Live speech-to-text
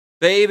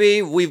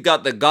Baby, we've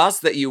got the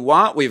goss that you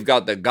want. We've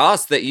got the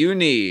goss that you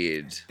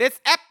need. This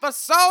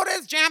episode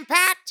is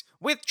jam-packed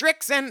with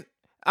tricks and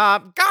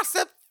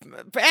gossip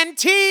and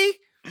tea.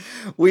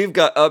 We've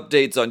got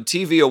updates on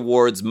TV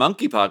awards,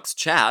 monkeypox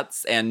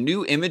chats, and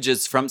new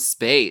images from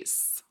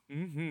space.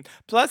 Mm-hmm.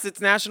 Plus,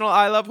 it's National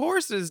I Love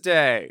Horses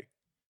Day.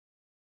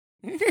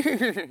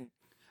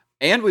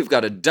 And we've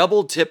got a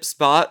double tip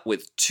spot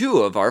with two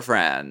of our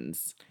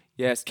friends.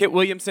 Yes, Kit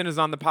Williamson is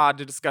on the pod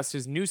to discuss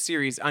his new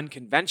series,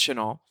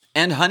 Unconventional.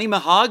 And Honey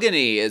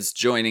Mahogany is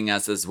joining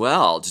us as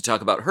well to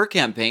talk about her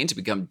campaign to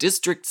become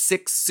District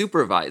 6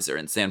 supervisor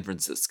in San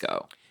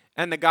Francisco.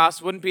 And the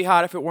goss wouldn't be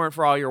hot if it weren't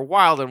for all your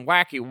wild and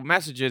wacky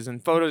messages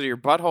and photos of your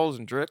buttholes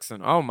and tricks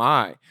and oh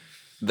my.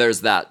 There's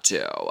that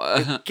too.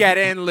 Get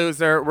in,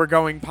 loser. We're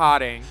going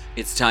potting.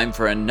 It's time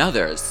for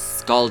another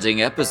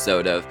scalding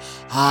episode of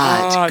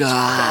Hot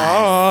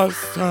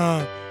Goss.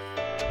 Awesome.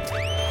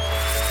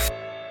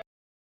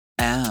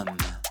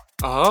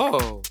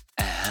 Oh.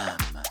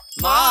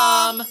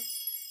 Mom!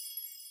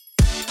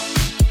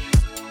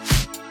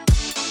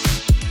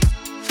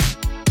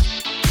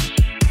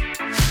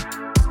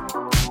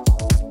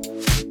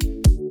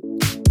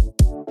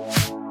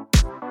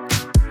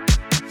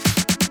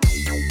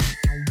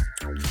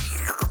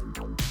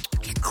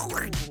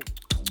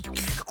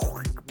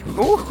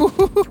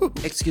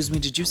 Excuse me,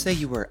 did you say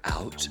you were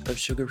out of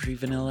sugar-free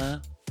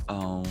vanilla?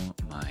 Oh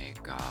my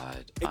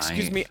god.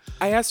 Excuse me,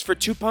 I asked for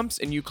 2 pumps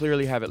and you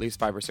clearly have at least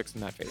 5 or 6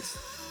 in that face.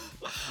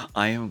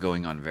 I am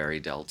going on Very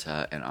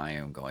Delta and I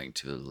am going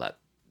to let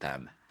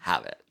them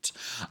have it.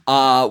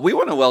 We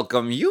want to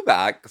welcome you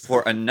back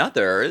for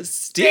another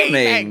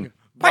steaming,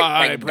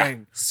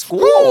 vibrant,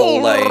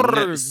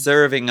 schooling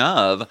serving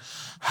of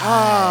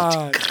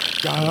Hot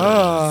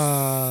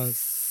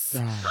Goss.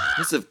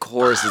 This, of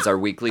course, is our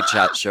weekly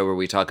chat show where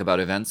we talk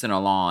about events in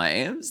our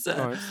lives,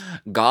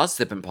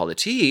 gossip and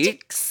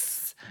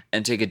politics,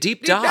 and take a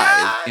deep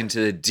dive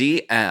into the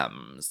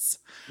DMs.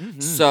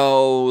 Mm-hmm.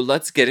 So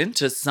let's get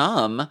into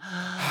some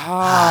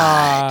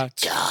Hot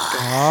Goss.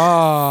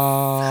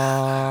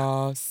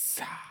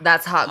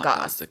 That's Hot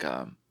Goss.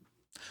 Gossica.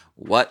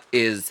 What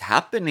is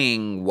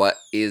happening? What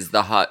is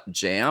the hot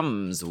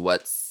jams?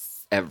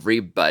 What's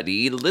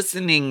everybody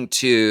listening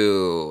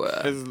to?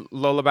 Is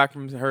Lola back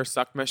from her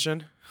suck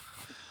mission?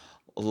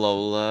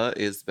 Lola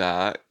is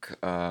back.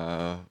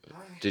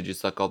 Did you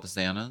suck all the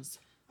Santas?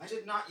 I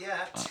did not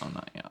yet. Oh,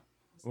 not yet.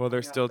 Well,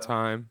 there's still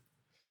time.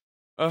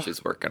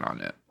 She's working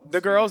on it. The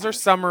girls are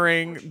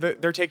summering.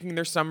 They're taking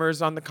their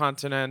summers on the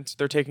continent.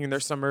 They're taking their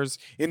summers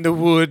in the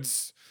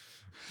woods.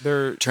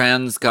 They're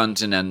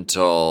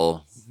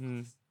transcontinental,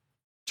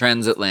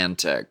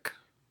 transatlantic.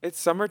 It's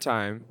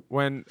summertime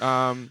when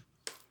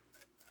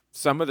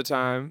some of the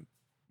time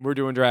we're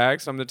doing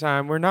drag, some of the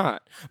time we're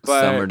not.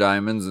 But some are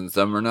diamonds and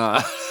some are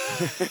not.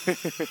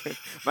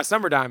 My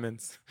summer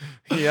diamonds.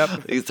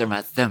 Yep. These are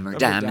my summer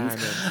diamonds.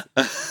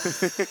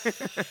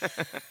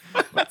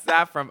 What's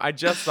that from? I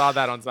just saw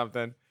that on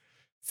something.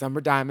 Some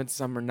are diamonds,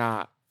 some are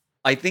not.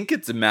 I think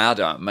it's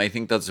Madam. I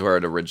think that's where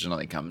it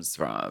originally comes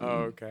from.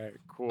 Okay,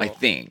 cool. I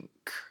think.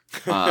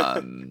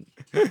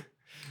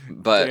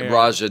 But Damn.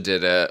 Raja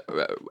did it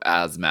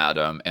as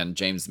Madam, and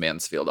James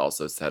Mansfield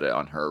also said it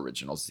on her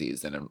original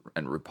season,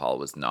 and RuPaul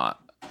was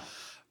not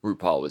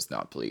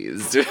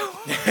pleased at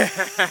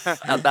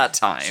that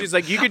time. She's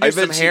like, you could do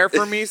some hair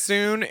for me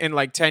soon in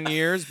like 10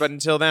 years, but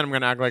until then, I'm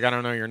gonna act like I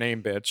don't know your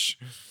name, bitch.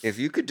 If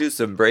you could do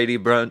some Brady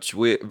Bunch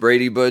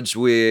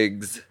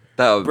wigs,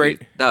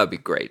 that would be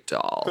great,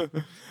 doll.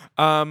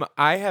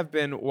 I have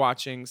been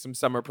watching some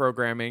summer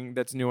programming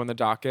that's new on the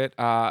docket.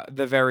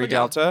 The Very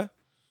Delta.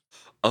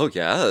 Oh,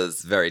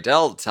 yes. Very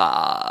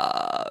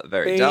Delta.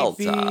 Very Baby.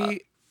 Delta.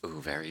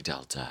 Ooh, Very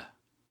Delta.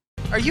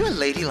 Are you a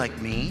lady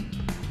like me?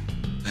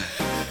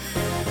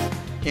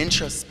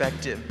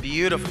 Introspective,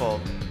 beautiful.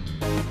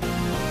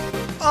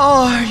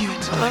 Oh, are you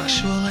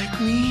intellectual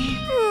like me?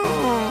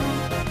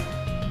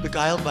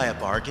 Beguiled by a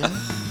bargain?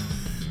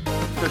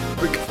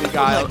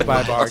 Beguiled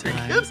by a bargain.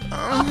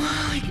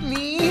 Like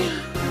me?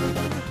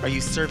 Are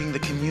you serving the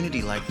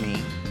community like me?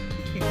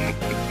 Well,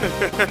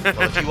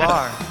 if you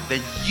are,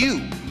 then you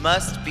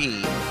must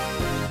be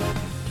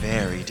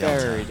Very Delta.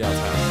 Very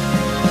Delta.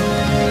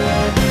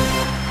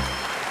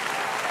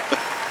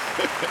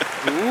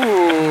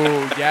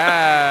 Ooh,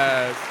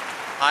 yes.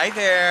 Hi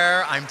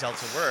there, I'm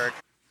Delta Work.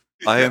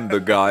 I am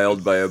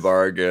beguiled by a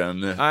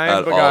bargain.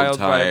 I'm beguiled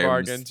by a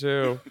bargain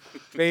too.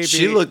 Baby.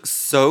 She looks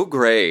so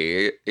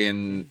great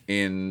in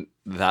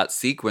that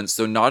sequence.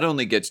 So not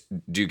only do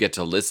you get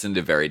to listen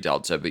to Very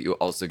Delta, but you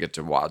also get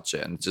to watch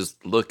it. And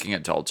just looking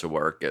at Delta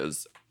Work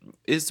is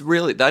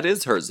really, that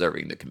is her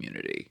serving the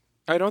community.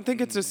 I don't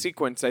think it's a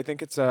sequence. I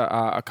think it's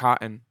a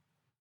cotton.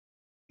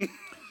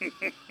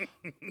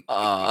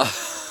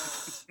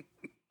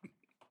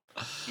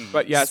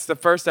 But yes, the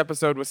first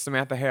episode with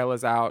Samantha Hale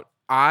is out.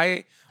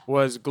 I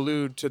was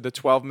glued to the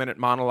 12-minute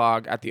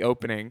monologue at the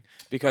opening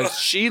because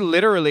she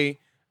literally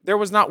There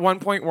was not one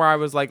point where I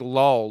was like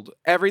lulled.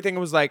 Everything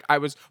was like I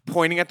was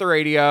pointing at the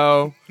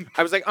radio.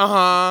 I was like,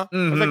 I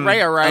was like,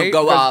 Raya, right?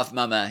 Oh, go off,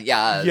 mama.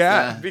 Yes.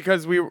 Yeah,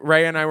 because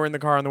Raya and I were in the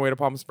car on the way to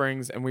Palm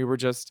Springs, and we were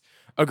just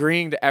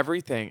agreeing to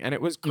everything, and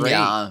it was great.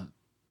 Yeah.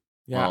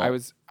 Yeah, Well.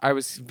 I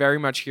was very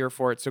much here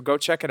for it. So go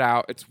check it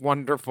out. It's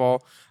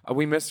wonderful.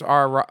 We missed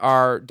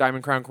our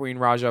Diamond Crown Queen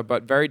Raja,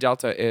 but Very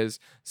Delta is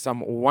some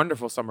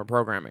wonderful summer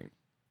programming.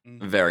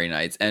 Very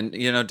nice. And,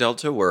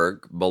 Delta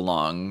work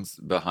belongs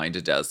behind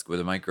a desk with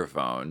a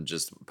microphone,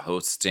 just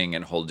hosting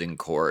and holding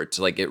court.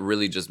 Like, it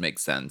really just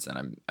makes sense.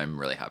 And I'm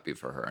really happy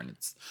for her. And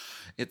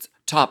it's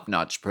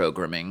top-notch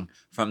programming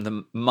from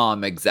the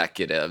mom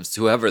executives,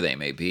 whoever they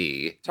may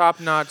be.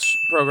 Top-notch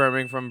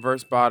programming from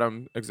Verse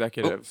Bottom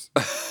executives.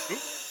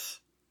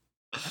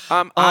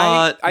 No,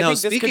 I think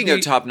this speaking could of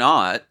be,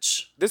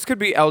 top-notch, this could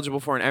be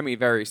eligible for an Emmy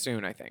very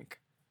soon, I think.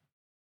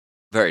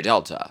 Very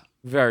Delta.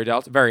 Very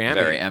Delta. Very Emmy.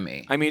 Very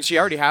Emmy. I mean, she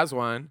already has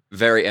one.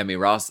 Very Emmy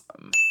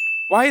Rossum.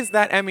 Why is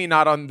that Emmy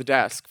not on the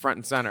desk, front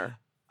and center?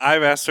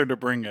 I've asked her to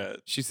bring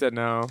it. She said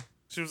no.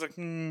 She was like,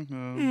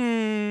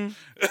 I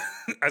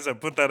said,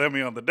 put that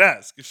Emmy on the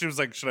desk. She was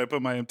like, should I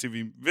put my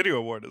MTV Video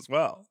Award as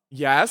well?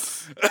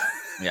 Yes.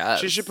 Yes.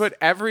 She should put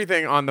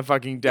everything on the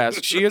fucking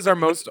desk. She is our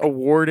most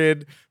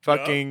awarded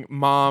fucking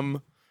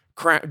mom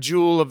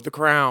jewel of the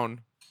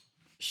crown.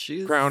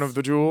 She's, Crown of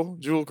the jewel?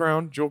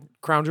 Crown jewel.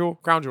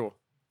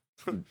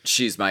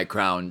 She's my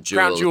crown jewel,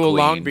 Crown jewel, queen.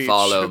 Long Beach.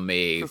 Follow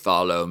me.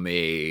 Follow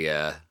me.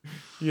 Yes.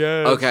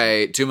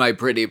 Okay, to my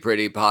pretty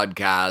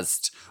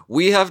podcast.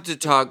 We have to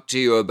talk to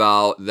you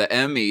about the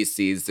Emmy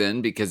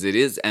season because it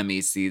is Emmy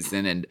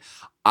season, and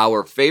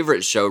our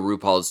favorite show,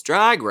 RuPaul's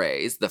Drag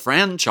Race, the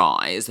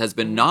franchise, has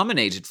been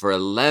nominated for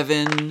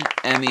 11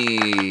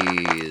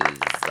 Emmys.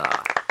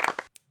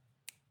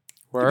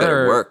 You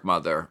better work,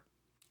 mother.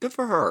 Good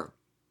for her.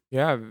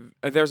 Yeah.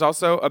 There's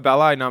also a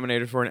Bella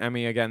nominated for an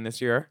Emmy again this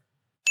year.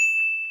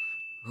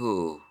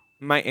 Who?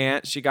 My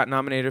aunt, she got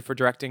nominated for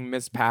directing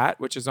Miss Pat,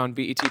 which is on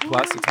BET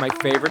Plus. It's my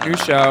favorite new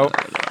show.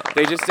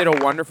 They just did a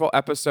wonderful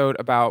episode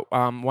about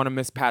one of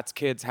Miss Pat's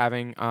kids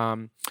having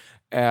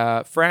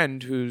a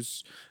friend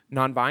who's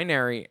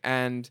non-binary,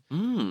 and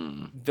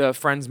the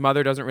friend's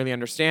mother doesn't really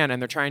understand,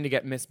 and they're trying to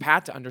get Miss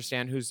Pat to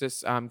understand, who's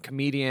this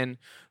comedian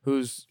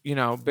who's,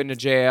 been to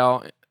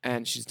jail,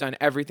 and she's done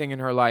everything in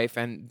her life,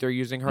 and they're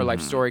using her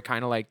life story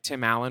kind of like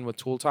Tim Allen with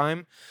Tool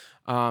Time.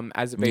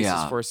 As a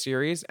basis for a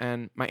series,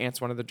 and my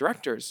aunt's one of the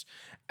directors.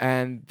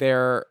 And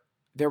there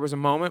was a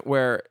moment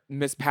where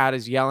Miss Pat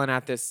is yelling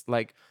at this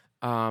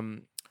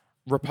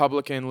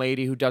Republican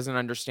lady who doesn't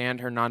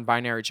understand her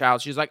non-binary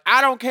child. She's like, I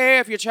don't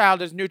care if your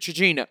child is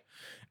Neutrogena.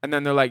 And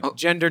then they're like,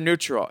 gender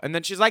neutral. And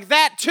then she's like,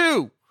 that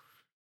too.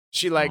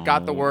 She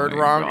got the word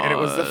wrong, and it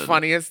was the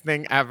funniest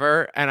thing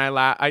ever. And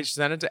I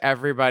sent it to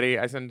everybody.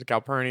 I sent it to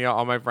Calpurnia,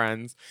 all my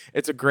friends.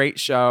 It's a great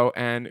show,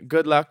 and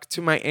good luck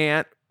to my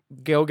aunt.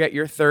 Go get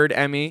your third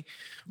Emmy.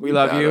 We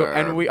love you.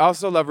 And we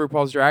also love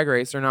RuPaul's Drag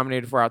Race. They're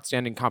nominated for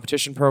Outstanding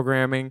Competition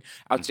Programming,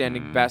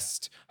 Outstanding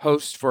Best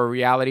Host for a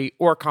Reality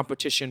or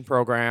Competition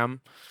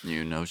Program.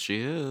 You know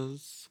she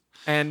is.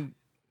 And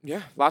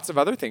yeah, lots of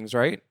other things,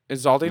 right?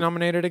 Is Zaldi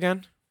nominated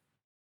again?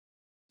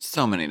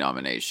 So many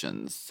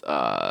nominations.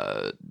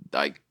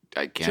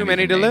 I can't Too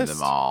many even to name list.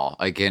 them all.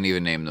 I can't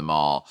even name them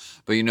all.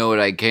 But you know what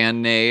I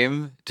can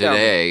name?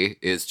 Today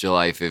is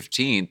July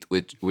 15th,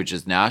 which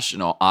is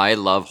National I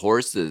Love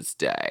Horses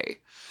Day.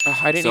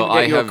 I didn't even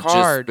get you a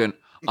card.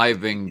 I've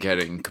been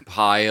getting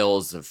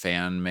piles of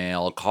fan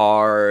mail,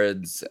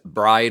 cards,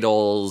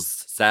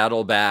 bridles,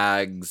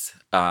 saddlebags,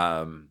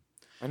 I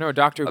know a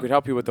doctor who could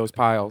help you with those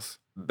piles.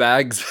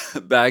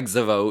 bags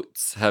of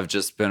oats have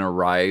just been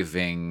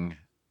arriving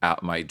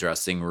at my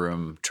dressing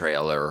room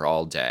trailer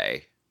all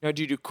day. Now,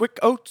 do you do quick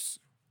oats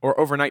or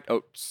overnight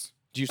oats?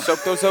 Do you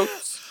soak those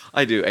oats?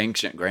 I do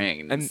ancient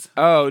grains.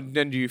 And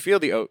then do you feel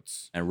the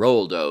oats? And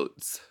rolled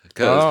oats.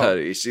 Because,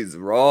 honey, she's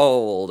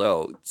rolled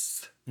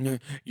oats.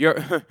 You're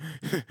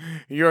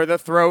the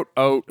throat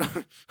oat.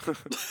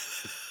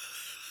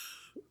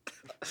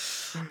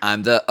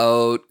 I'm the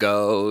oat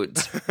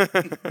goat.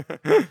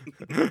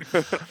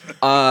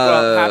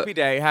 Well, happy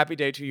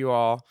day to you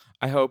all.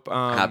 I hope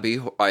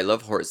I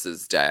love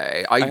horses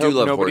day. I do hope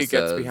love nobody horses.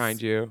 gets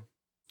behind you.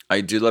 I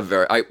do love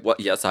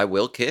yes, I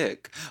will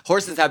kick.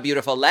 Horses have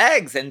beautiful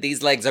legs, and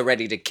these legs are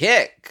ready to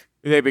kick.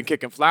 They've been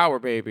kicking flour,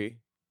 baby.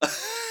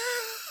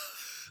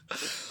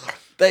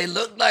 They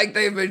look like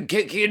they've been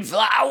kicking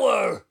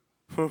flour.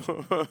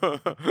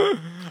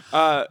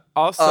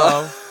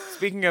 Also,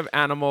 speaking of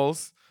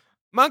animals,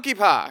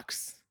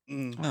 monkeypox.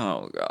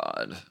 Oh,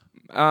 God.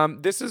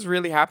 This is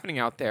really happening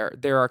out there.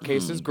 There are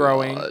cases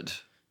growing. God.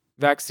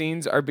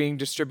 Vaccines are being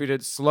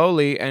distributed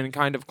slowly and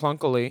kind of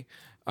clunkily.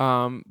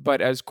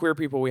 But as queer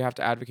people, we have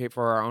to advocate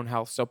for our own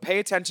health. So pay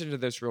attention to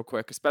this real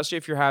quick, especially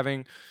if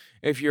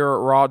you're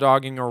raw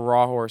dogging or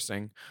raw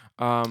horsing.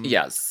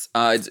 Yes,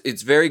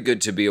 it's very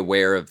good to be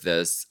aware of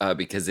this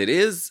because it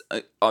is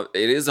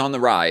on the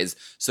rise.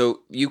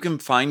 So you can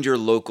find your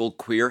local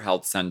queer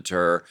health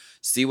center,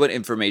 see what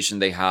information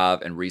they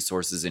have and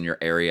resources in your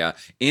area.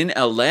 In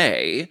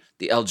LA,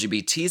 the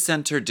LGBT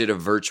Center did a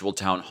virtual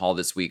town hall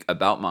this week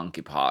about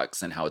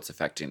monkeypox and how it's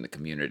affecting the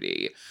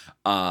community.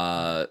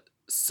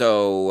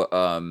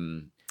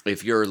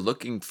 If you're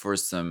looking for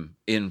some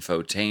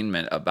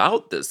infotainment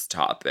about this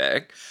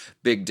topic,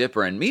 Big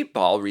Dipper and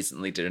Meatball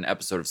recently did an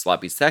episode of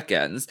Sloppy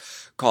Seconds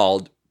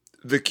called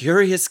The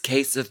Curious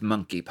Case of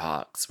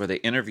Monkeypox, where they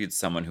interviewed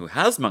someone who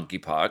has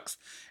monkeypox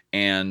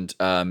and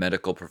a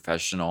medical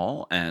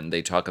professional, and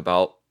they talk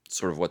about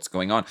sort of what's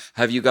going on.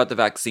 Have you got the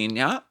vaccine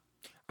yet?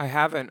 I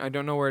haven't. I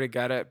don't know where to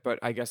get it, but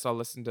I guess I'll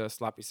listen to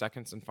Sloppy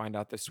Seconds and find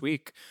out this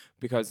week,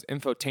 because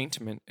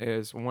infotainment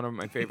is one of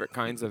my favorite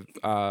kinds of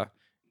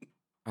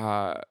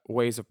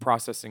ways of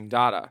processing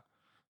data.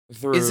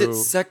 Is it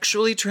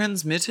sexually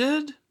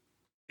transmitted?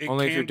 It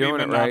Only if can you're be, doing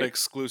but it not right.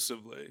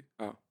 exclusively.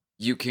 Oh.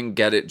 You can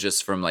get it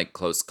just from like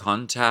close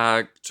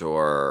contact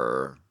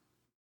or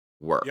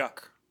work.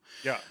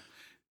 Yeah.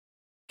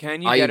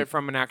 Can you get it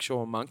from an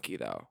actual monkey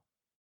though?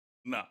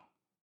 No.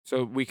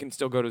 So we can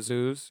still go to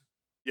zoos?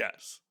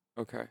 Yes.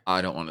 Okay.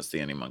 I don't want to see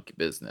any monkey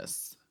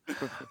business.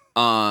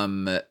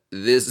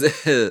 This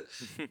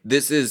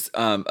is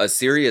a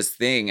serious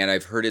thing, and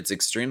I've heard it's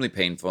extremely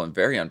painful and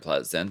very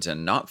unpleasant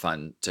and not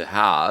fun to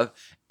have.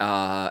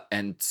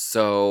 And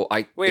so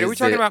wait. Are we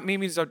talking about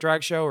Mimi's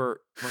drag show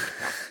or?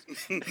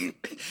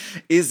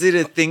 Is it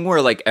a thing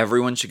where like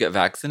everyone should get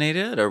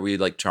vaccinated? Are we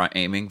like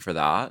aiming for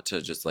that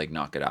to just like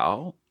knock it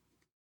out?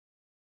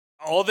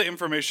 All the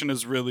information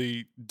is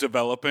really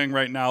developing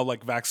right now.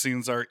 Like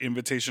vaccines are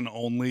invitation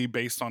only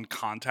based on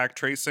contact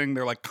tracing.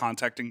 They're like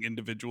contacting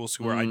individuals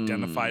who are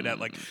identified at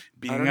like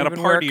being at a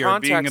party or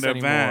being at an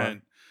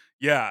event.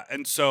 Yeah.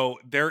 And so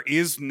there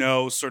is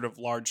no sort of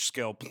large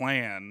scale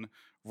plan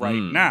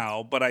right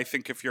now. But I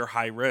think if you're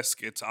high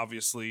risk, it's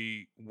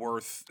obviously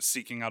worth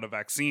seeking out a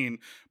vaccine.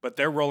 But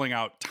they're rolling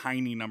out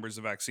tiny numbers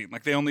of vaccine.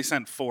 Like they only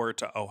sent 4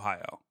 to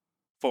Ohio.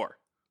 4.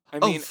 I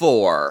mean,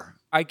 4.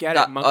 I get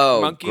it.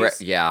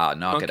 Monkeys, yeah,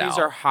 knock it out. Monkeys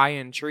are high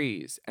in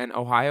trees, and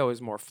Ohio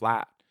is more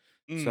flat.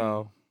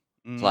 So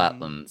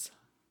flatlands.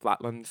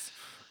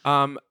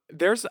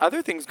 There's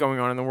other things going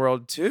on in the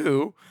world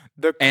too.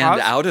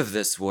 Out of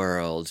this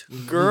world,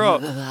 girl.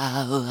 The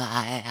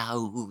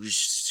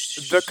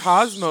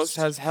cosmos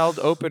has held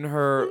open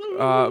her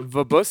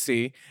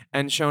vabussy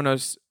and shown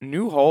us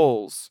new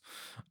holes.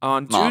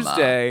 On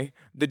Tuesday,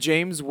 the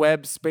James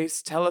Webb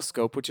Space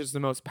Telescope, which is the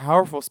most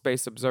powerful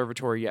space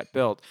observatory yet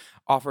built,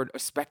 offered a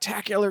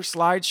spectacular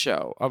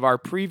slideshow of our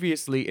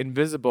previously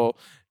invisible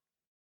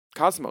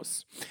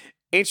cosmos.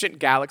 Ancient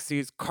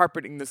galaxies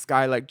carpeting the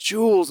sky like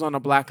jewels on a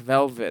black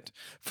velvet,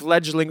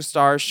 fledgling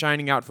stars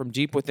shining out from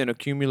deep within a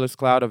cumulus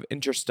cloud of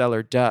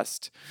interstellar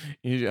dust,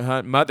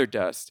 mother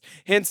dust,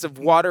 hints of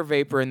water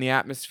vapor in the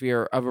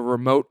atmosphere of a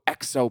remote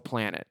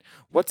exoplanet.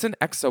 What's an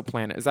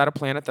exoplanet? Is that a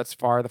planet that's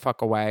far the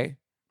fuck away?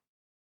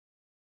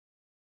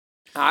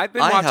 I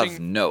have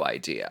no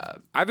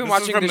idea.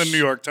 This is from the New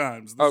York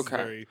Times. This is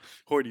very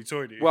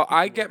hoity-toity. Well,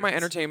 I get my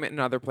entertainment in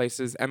other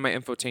places and my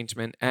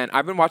infotainment, and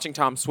I've been watching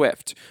Tom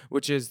Swift,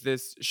 which is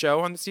this show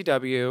on the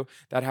CW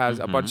that has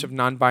a bunch of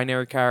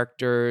non-binary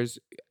characters,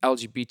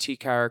 LGBT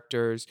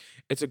characters.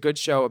 It's a good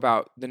show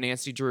about the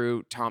Nancy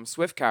Drew Tom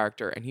Swift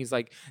character, and he's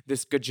like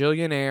this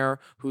gajillionaire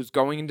who's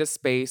going into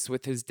space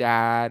with his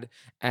dad,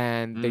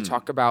 and they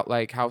talk about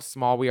like how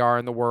small we are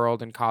in the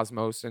world and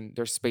cosmos, and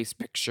there's space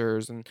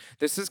pictures, and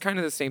this is kind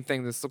of the same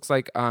thing. This looks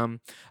like a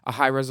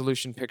high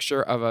resolution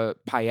picture of a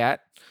paillette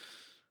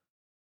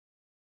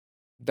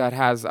that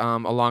has a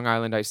Long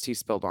Island iced tea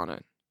spilled on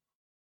it.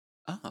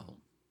 Oh,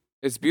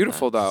 it's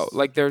beautiful though.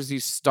 Like there's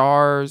these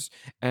stars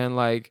and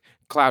like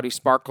cloudy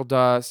sparkle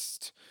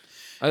dust.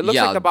 It looks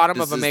like the bottom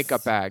of a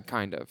makeup bag,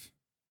 kind of.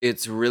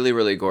 It's really,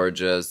 really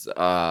gorgeous.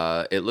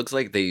 It looks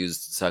like they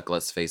used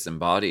Suckless Face and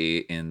Body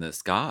in the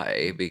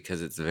sky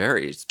because it's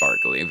very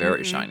sparkly,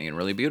 very shiny, and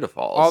really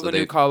beautiful. All the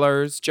new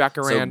colors,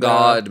 jacaranda. So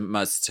God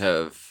must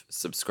have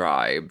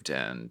subscribed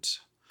and...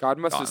 God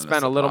must have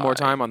spent a little more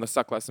time on the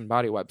Suckless and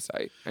Body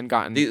website and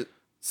gotten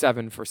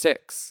 7 for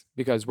 $6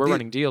 because we're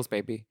running deals,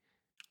 baby.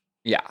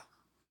 Yeah.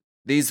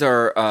 These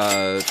are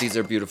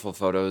beautiful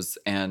photos,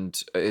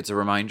 and it's a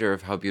reminder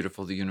of how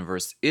beautiful the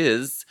universe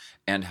is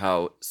and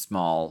how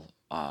small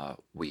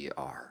we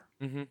are.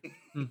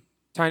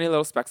 Tiny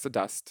little specks of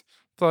dust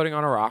floating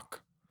on a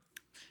rock.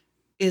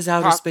 Is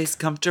outer space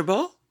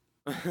comfortable?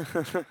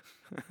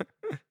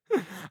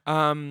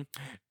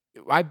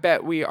 I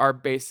bet we are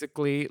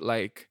basically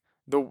like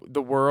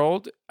the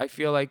world. I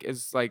feel like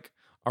is like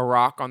a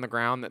rock on the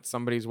ground that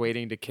somebody's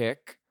waiting to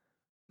kick.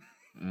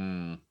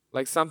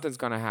 Like something's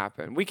gonna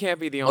happen. We can't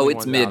be the only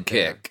ones. Oh, it's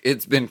mid-kick.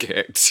 It's been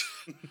kicked.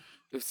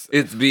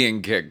 It's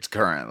being kicked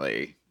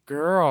currently.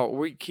 Girl,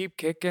 we keep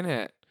kicking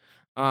it.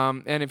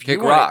 And if kick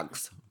you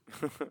rocks.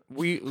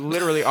 We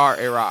literally are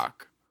a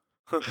rock.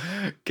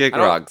 Kick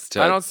rocks,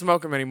 I don't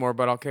smoke them anymore,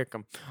 but I'll kick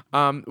them.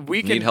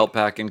 We can Need help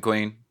packing,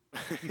 Queen?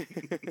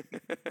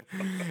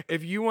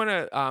 If you want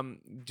to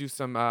do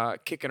some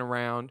kicking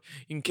around,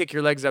 you can kick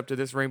your legs up to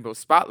this Rainbow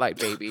Spotlight,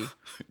 baby.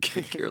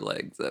 Kick your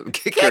legs up.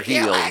 Kick your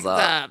heels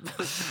up.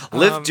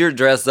 Lift your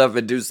dress up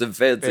and do some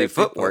fancy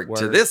footwork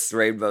to this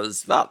Rainbow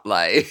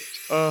Spotlight.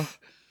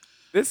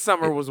 This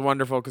summer was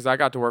wonderful because I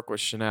got to work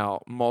with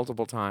Chanel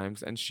multiple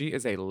times, and she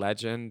is a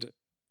legend.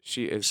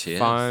 She is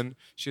fun.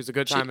 She was a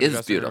good time. She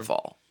is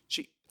beautiful.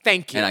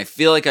 Thank you. And I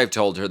feel like I've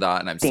told her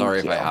that, and I'm sorry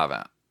if I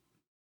haven't.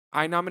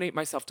 I nominate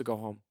myself to go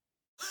home.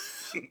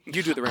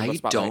 You do the Rainbow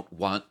Spotlight. I don't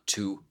want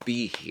to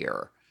be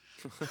here.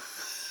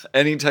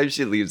 Anytime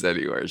she leaves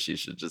anywhere, she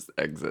should just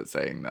exit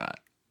saying that.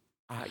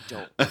 I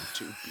don't want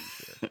to be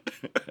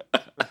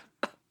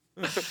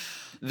here.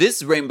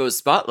 This Rainbow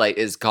Spotlight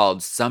is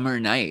called Summer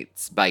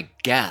Nights by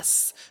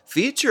Guess,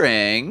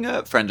 featuring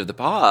a friend of the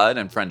pod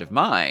and friend of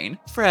mine,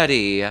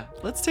 Freddie.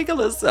 Let's take a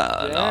listen.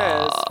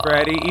 Yes,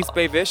 Freddie, East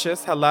Bay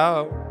Vicious,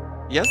 hello.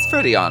 Yes,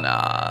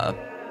 Freddie-ana.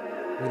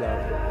 We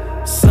love you.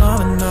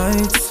 Summer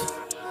nights,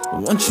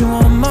 want you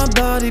on my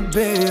body,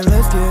 baby,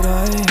 let's get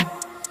high.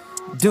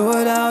 Do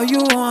it how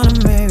you wanna,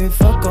 maybe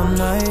fuck all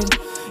night.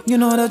 You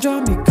know that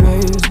drive me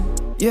crazy,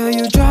 yeah,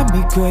 you drive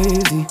me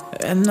crazy,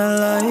 and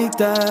I like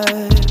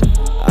that.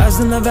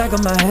 Eyes in the back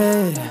of my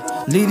head,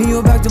 leading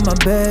you back to my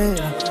bed.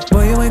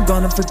 Boy, you ain't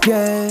gonna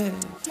forget,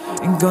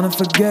 ain't gonna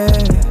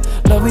forget.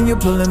 Loving you,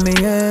 pulling me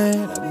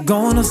in,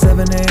 going on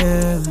 7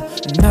 a.m.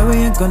 Now we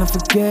ain't gonna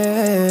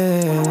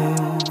forget.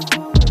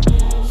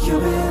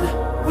 You've been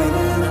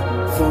waiting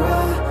for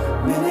a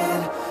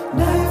minute.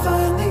 Now you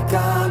finally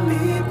got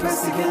me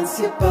pressed against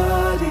your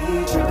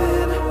body,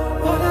 dripping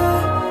water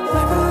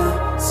like a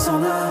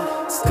sauna.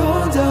 It's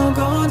going down,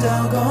 going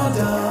down, going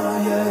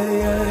down, yeah,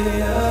 yeah,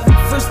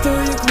 yeah. First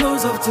throw your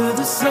clothes off to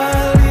the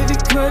side, leave your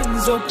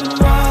curtains open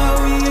wide.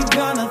 We ain't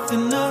got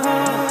nothing to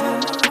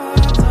hide.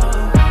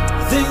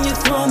 Then you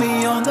throw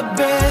me on the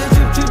bed,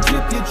 drip, drip,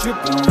 drip, you're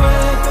dripping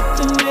wet, but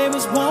the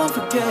neighbors won't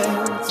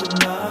forget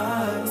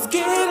tonight. It's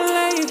getting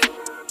late,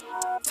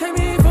 take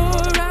me for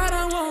a ride,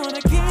 I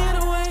wanna get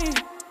away.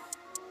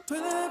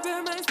 Pull up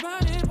in my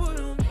spot and boy,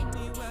 don't make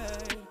me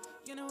wait.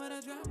 You know what, I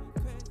drive me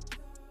crazy,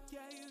 yeah,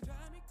 you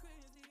drive me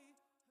crazy.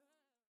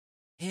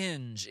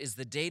 Hinge is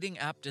the dating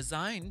app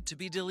designed to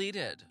be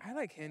deleted. I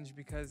like Hinge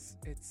because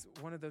it's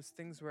one of those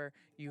things where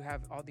you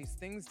have all these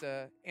things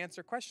to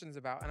answer questions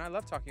about, and I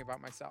love talking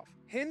about myself.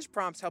 Hinge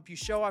prompts help you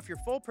show off your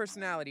full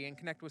personality and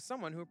connect with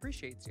someone who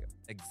appreciates you.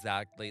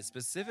 Exactly.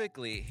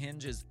 Specifically,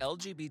 Hinge's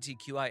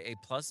LGBTQIA+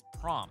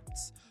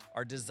 prompts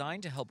are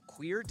designed to help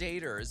queer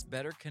daters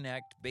better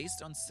connect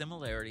based on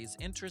similarities,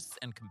 interests,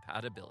 and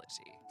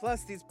compatibility.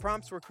 Plus, these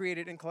prompts were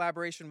created in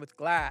collaboration with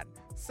GLAAD,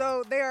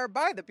 so they are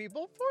by the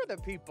people for the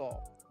people.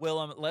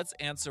 Willem, let's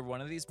answer one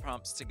of these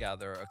prompts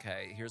together.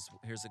 Okay, here's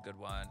a good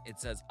one. It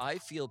says, I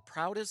feel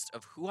proudest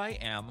of who I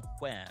am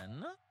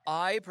when...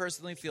 I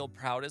personally feel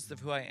proudest of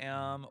who I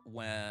am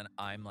when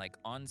I'm like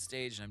on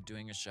stage and I'm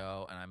doing a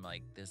show and I'm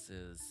like, this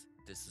is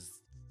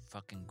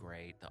fucking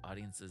great. The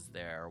audience is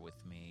there with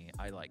me.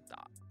 I like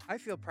that. I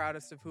feel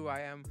proudest of who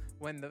I am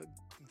when the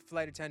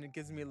flight attendant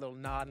gives me a little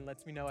nod and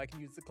lets me know I can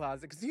use the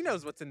closet because he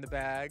knows what's in the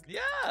bag. Yeah.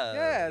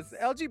 Yes,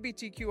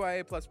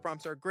 LGBTQIA+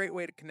 prompts are a great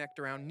way to connect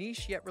around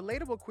niche yet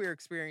relatable queer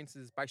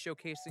experiences by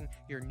showcasing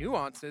your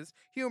nuances,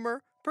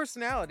 humor,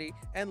 personality,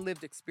 and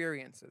lived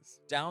experiences.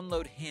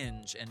 Download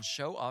Hinge and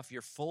show off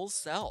your full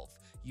self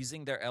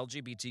using their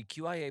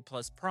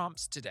LGBTQIA+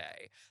 prompts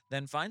today.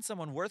 Then find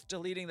someone worth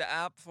deleting the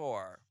app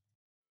for.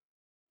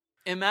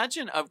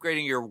 Imagine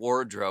upgrading your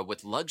wardrobe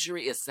with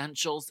luxury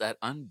essentials at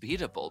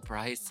unbeatable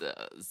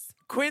prices.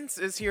 Quince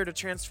is here to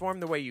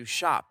transform the way you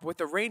shop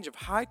with a range of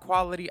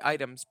high-quality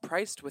items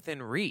priced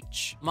within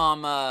reach.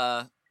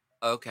 Mama,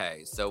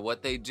 okay, so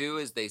what they do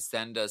is they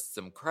send us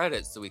some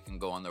credits so we can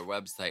go on their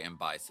website and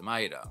buy some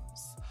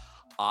items.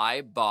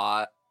 I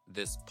bought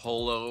this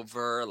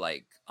pullover,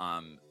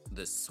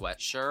 this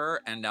sweatshirt,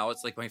 and now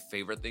it's like my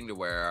favorite thing to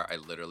wear. I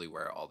literally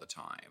wear it all the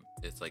time.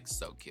 It's like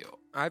so cute.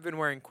 I've been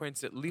wearing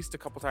Quince at least a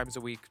couple times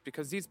a week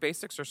because these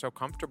basics are so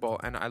comfortable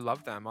and I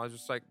love them. I was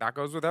just like, that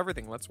goes with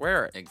everything. Let's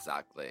wear it.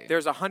 Exactly.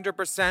 There's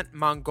 100%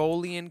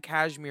 Mongolian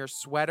cashmere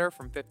sweater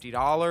from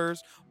 $50,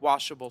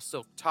 washable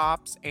silk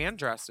tops and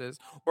dresses,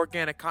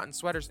 organic cotton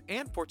sweaters,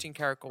 and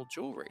 14-karat gold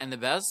jewelry. And the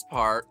best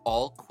part,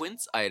 all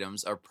Quince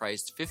items are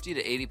priced 50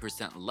 to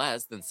 80%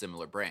 less than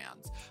similar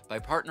brands. By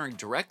partnering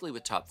directly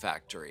with top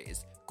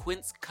factories,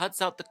 Quince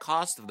cuts out the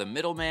cost of the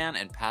middleman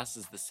and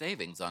passes the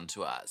savings on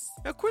to us.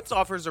 Now, Quince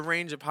offers a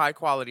range of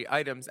high-quality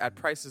items at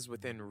prices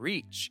within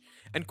reach.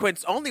 And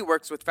Quince only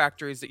works with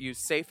factories that use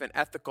safe and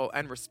ethical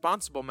and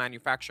responsible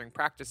manufacturing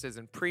practices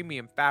in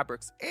premium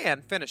fabrics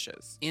and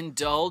finishes.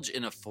 Indulge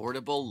in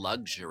affordable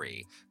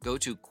luxury. Go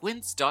to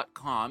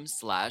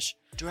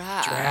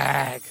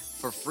quince.com/drag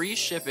for free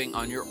shipping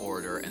on your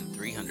order and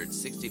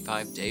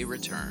 365-day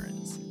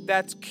returns.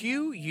 That's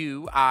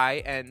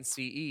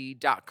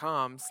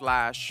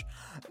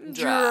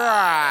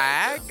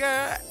QUINCE.com/drag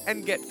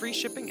and get free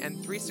shipping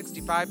and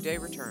 365-day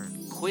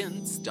returns.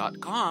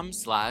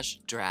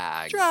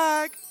 Quince.com/drag.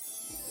 Drag.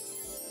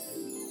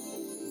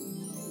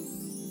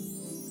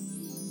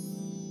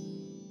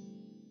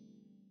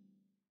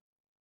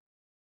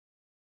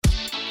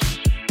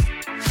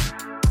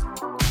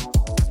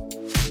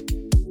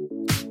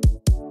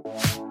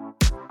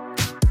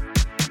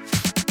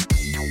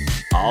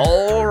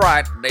 All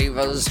right,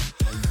 divas.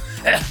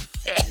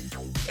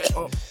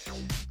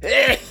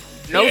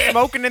 No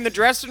smoking in the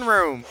dressing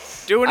room.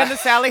 Do it in the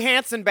Sally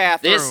Hansen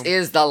bathroom. This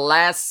is the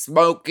last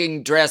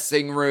smoking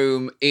dressing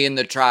room in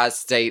the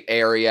tri-state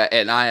area,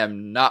 and I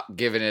am not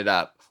giving it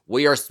up.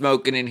 We are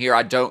smoking in here.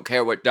 I don't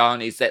care what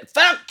Donnie said.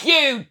 Fuck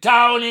you,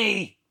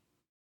 Tony!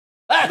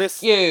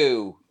 Fuck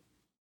you!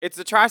 It's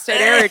the tri-state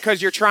area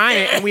because you're trying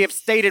it, and we have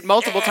stated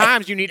multiple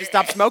times you need to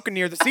stop smoking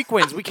near the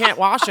sequins. We can't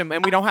wash them,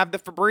 and we don't have the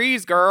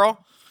Febreze,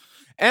 girl.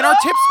 And our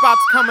tip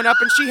spot's coming up,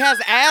 and she has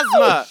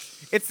asthma.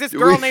 It's this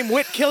girl named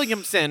Whit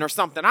Killiamson or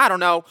something. I don't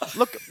know.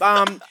 Look,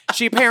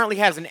 she apparently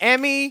has an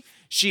Emmy.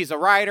 She's a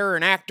writer,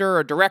 an actor,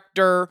 a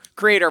director,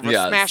 creator of a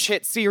smash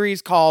hit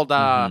series called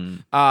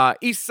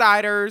East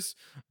Siders,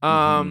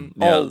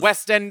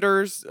 West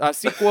Enders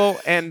sequel,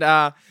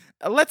 and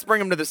let's bring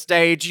them to the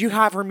stage. You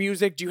have her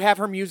music. Do you have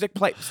her music?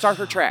 Start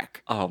her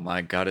track. Oh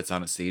my God, it's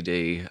on a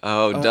CD.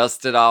 Oh,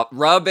 dust it off.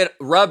 Rub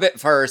it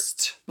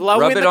first. Blow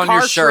Rub in it the on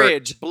your shirt.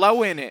 cartridge.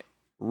 Blow in it.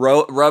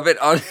 Rub it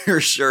on your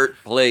shirt,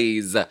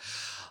 please.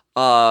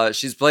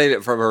 She's playing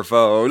it from her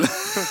phone.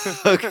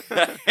 Okay.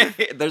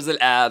 There's an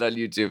ad on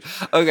YouTube.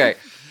 Okay.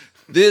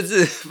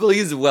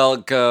 Please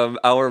welcome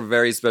our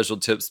very special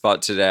tip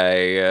spot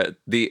today,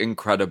 the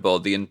incredible,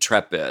 the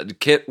intrepid,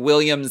 Kit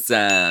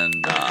Williamson.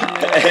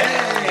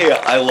 Hey,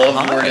 I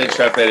love the word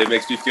intrepid. It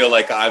makes me feel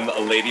like I'm a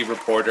lady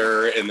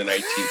reporter in the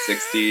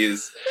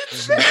 1960s.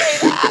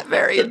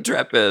 Very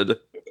intrepid.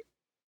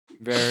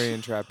 Very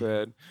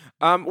intrepid.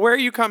 Where are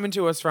you coming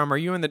to us from? Are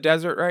you in the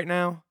desert right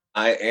now?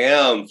 I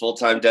am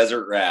full-time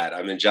desert rat.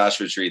 I'm in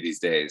Joshua Tree these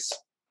days.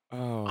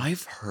 Oh,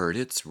 I've heard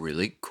it's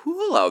really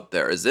cool out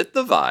there. Is it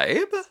the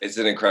vibe? It's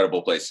an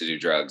incredible place to do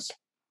drugs.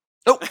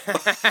 Oh.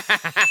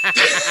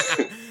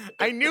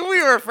 I knew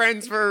we were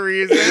friends for a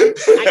reason. I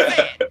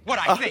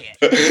say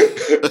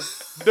it.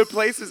 The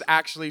place is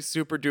actually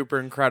super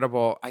duper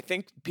incredible. I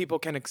think people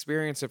can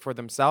experience it for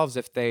themselves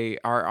if they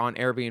are on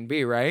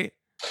Airbnb, right?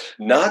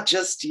 Not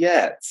just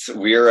yet.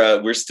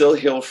 We're still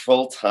here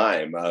full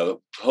time.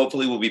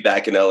 Hopefully, we'll be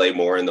back in LA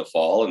more in the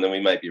fall, and then we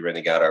might be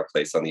renting out our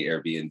place on the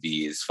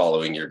Airbnbs,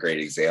 following your great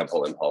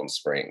example in Palm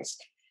Springs.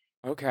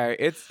 Okay,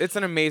 it's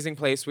an amazing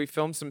place. We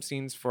filmed some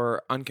scenes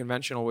for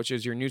Unconventional, which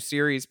is your new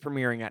series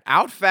premiering at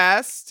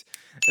Outfest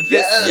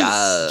this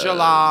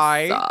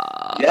July.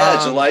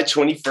 July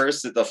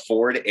 21st at the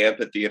Ford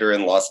Amphitheater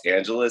in Los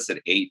Angeles at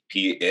 8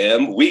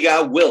 p.m. We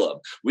got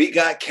Willem. We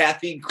got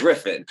Kathy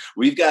Griffin.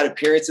 We've got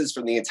appearances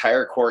from the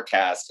entire core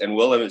cast, and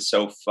Willem is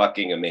so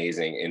fucking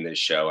amazing in this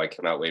show. I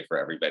cannot wait for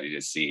everybody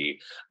to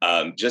see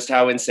just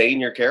how insane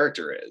your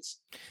character is.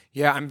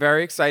 Yeah, I'm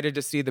very excited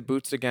to see the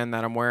boots again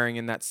that I'm wearing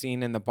in that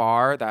scene in the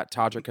bar that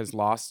Todrick has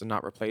lost and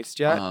not replaced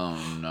yet.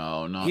 Oh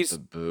no, not the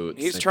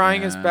boots. He's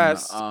trying his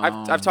best.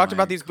 I've talked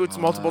about these boots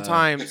multiple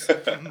times.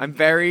 I'm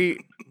very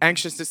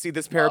anxious to see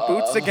this pair of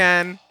boots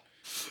again.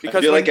 Because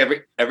I feel like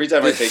every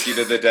time I take you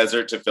to the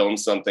desert to film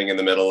something in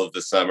the middle of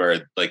the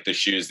summer, like the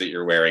shoes that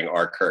you're wearing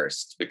are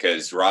cursed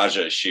because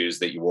Raja's shoes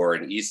that you wore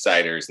in East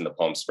Siders in the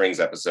Palm Springs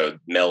episode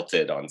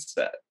melted on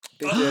set.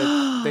 They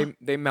did.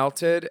 They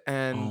melted,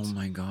 and oh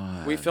my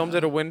God, we filmed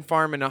at a wind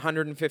farm in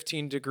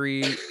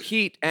 115-degree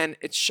heat, and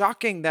it's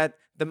shocking that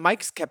the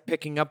mics kept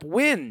picking up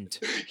wind.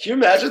 Can you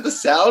imagine the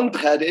sound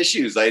had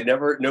issues?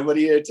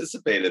 Nobody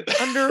anticipated that.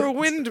 Under a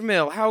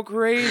windmill. How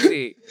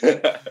crazy.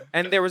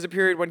 And there was a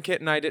period when Kit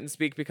and I didn't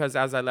speak because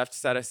as I left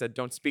set, I said,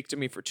 don't speak to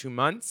me for 2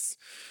 months.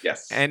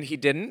 Yes. And he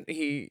didn't.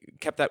 He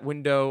kept that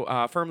window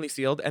firmly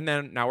sealed. And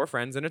then now we're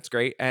friends and it's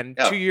great. And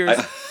 2 years.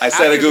 I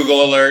set a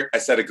Google alert.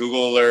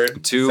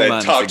 2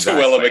 months. Talk to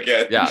Willem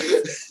again. Yeah.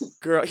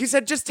 Girl, he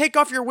said, just take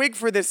off your wig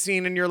for this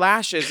scene and your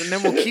lashes, and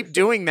then we'll keep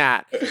doing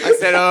that. I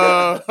said,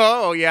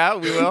 oh yeah,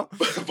 we will.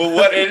 But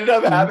what ended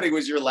up happening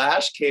was your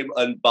lash came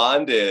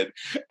unbonded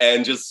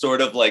and just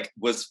sort of like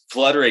was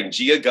fluttering,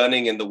 Gia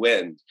gunning in the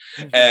wind.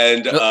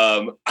 And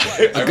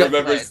I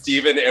remember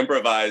Steven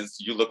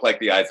improvised, "You look like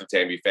the eyes of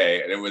Tammy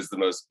Faye," and it was the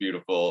most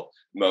beautiful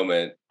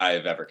moment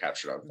I've ever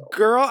captured on film.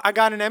 Girl, I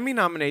got an Emmy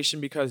nomination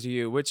because of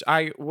you, which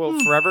I will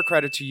forever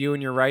credit to you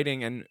and your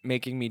writing and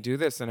making me do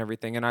this and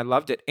everything. And I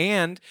loved it.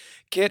 And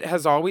Kit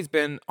has always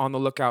been on the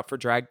lookout for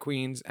drag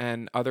queens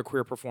and other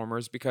queer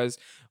performers because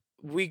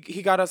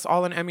he got us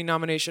all an Emmy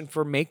nomination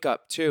for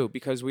makeup too,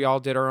 because we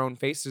all did our own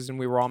faces and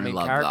we were all main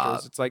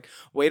characters. It's like,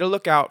 way to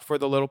look out for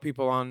the little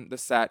people on the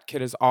set. Kit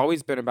has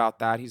always been about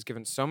that. He's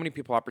given so many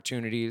people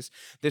opportunities.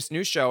 This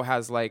new show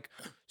has like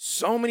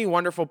so many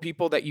wonderful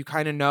people that you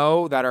kind of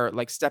know that are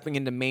like stepping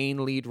into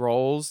main lead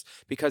roles,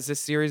 because this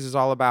series is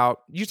all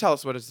about, you tell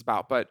us what it's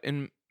about, but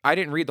in I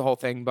didn't read the whole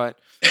thing, but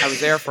I was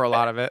there for a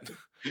lot of it.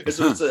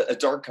 So it's a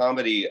dark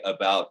comedy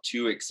about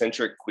two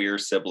eccentric queer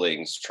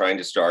siblings trying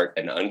to start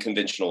an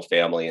unconventional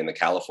family in the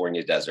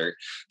California desert.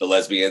 The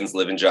lesbians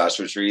live in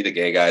Joshua Tree. The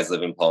gay guys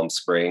live in Palm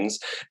Springs.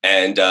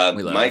 And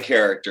my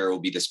character will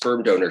be the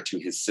sperm donor to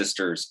his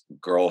sister's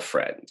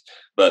girlfriend.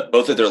 But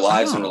both of their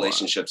lives and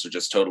relationships are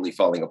just totally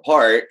falling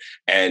apart.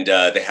 And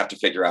they have to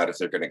figure out if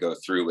they're going to go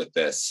through with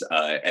this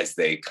as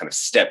they kind of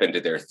step into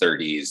their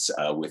 30s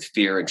with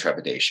fear and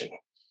trepidation.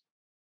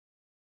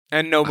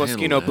 And no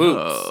Moschino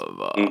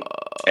boots.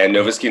 And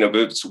no Moschino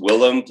boots.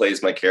 Willem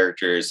plays my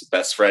character's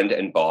best friend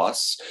and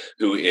boss,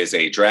 who is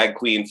a drag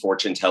queen,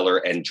 fortune teller,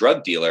 and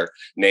drug dealer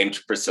named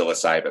Priscilla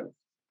Sybin.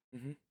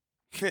 Mm-hmm.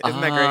 Isn't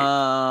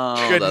that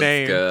great? Good that's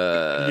name.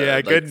 Good.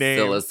 Yeah, good name.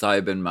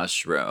 Psilocybin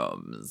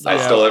mushrooms. I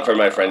stole it from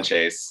my friend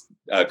Chase.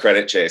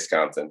 Credit Chase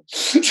Compton.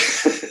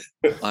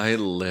 I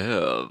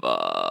live.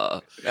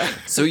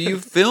 So you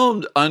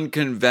filmed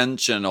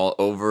Unconventional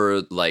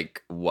over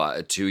like what,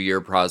 a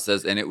 2-year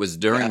process, and it was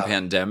during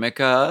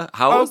Pandemica.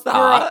 How was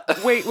that?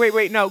 Girl.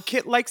 Wait. No,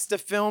 Kit likes to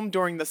film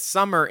during the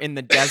summer in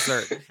the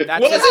desert.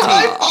 That's what his is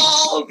my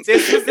team. fault?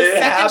 This was the It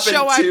second happened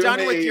show I've to done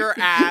me. with your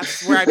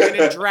ass, where I've been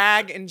in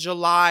drag in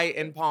July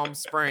in Palm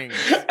Springs.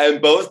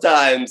 And both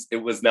times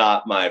it was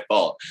not my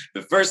fault.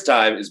 The first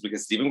time is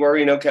because Stephen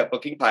Guarino kept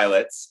booking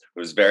pilots. I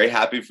was very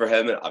happy for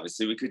him, and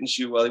obviously we couldn't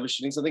shoot while he was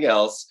shooting something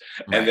else.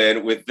 Right. And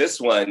then with this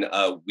one,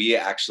 we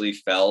actually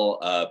fell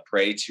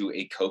prey to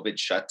a COVID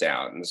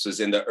shutdown. This was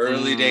in the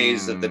early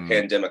days of the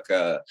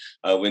Pandemica,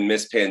 when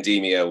Miss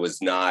Pandemia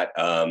was not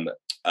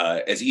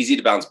as easy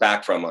to bounce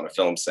back from on a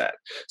film set.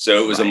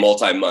 So it was a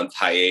multi-month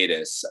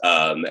hiatus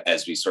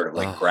as we sort of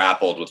like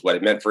grappled with what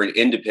it meant for an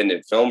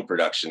independent film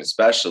production,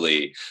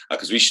 especially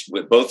because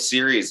both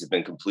series have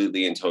been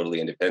completely and totally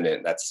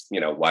independent. That's,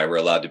 why we're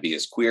allowed to be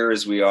as queer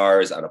as we are,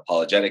 as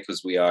unapologetic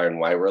as we are, and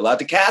why we're allowed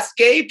to cast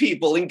gay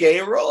people in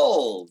gay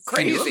roles.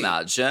 Can you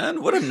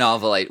imagine? What a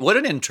novel, what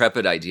an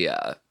intrepid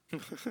idea.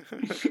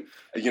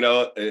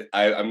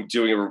 I'm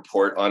doing a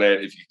report on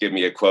it. If you give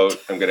me a quote,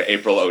 I'm going to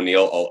April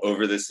O'Neil all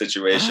over this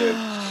situation.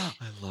 I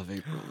love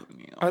April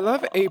O'Neil. I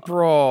love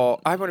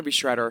April. I want to be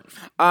Shredder.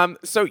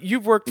 So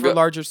you've worked for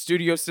larger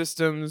studio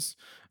systems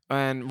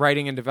and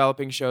writing and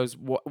developing shows.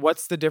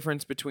 What's the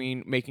difference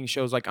between making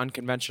shows like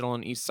Unconventional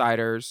and East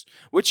Siders,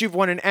 which you've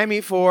won an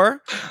Emmy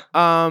for?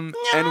 And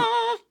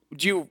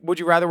would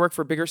you rather work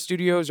for bigger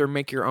studios or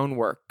make your own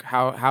work?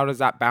 How does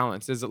that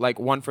balance? Is it like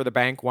one for the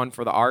bank, one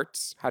for the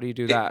arts? How do you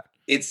do that?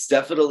 It's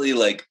definitely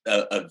like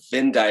a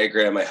Venn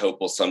diagram I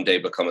hope will someday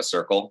become a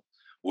circle,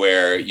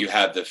 where you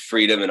have the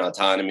freedom and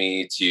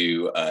autonomy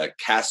to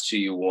cast who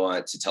you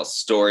want, to tell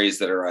stories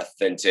that are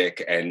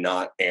authentic and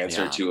not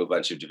answer to a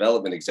bunch of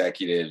development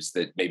executives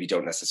that maybe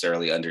don't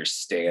necessarily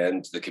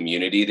understand the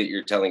community that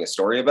you're telling a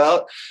story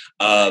about,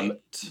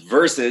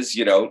 versus,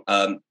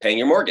 paying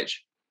your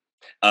mortgage.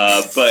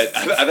 But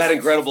I've had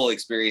incredible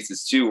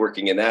experiences too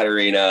working in that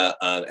arena,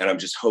 and I'm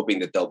just hoping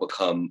that they'll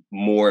become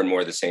more and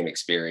more the same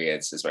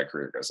experience as my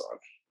career goes on.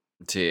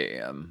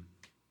 Damn.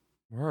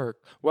 Work.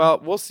 Well,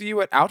 we'll see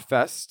you at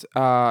Outfest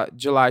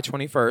July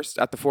 21st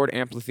at the Ford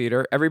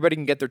Amphitheater. Everybody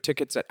can get their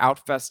tickets at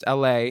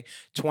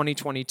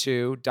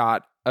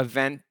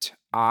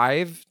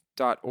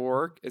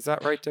outfestla2022.eventive.org. Is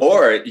that right? Tiffany?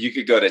 Or you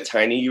could go to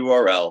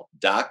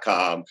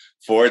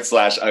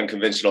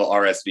tinyurl.com/unconventional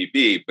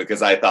RSVP,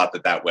 because I thought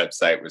that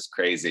website was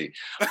crazy.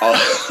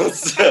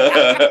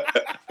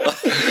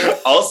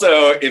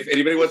 Also, if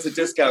anybody wants a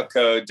discount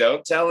code,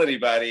 don't tell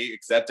anybody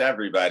except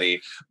everybody,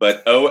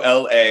 but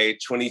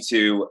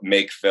OLA22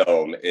 Make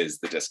Film is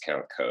the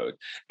discount code.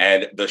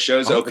 And the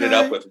show's opening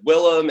up with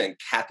Willem, and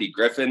Kathy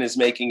Griffin is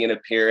making an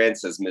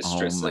appearance as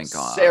Mistress of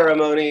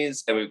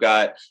Ceremonies. And we've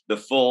got the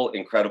full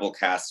incredible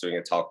cast doing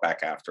a talk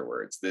back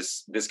afterwards.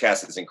 This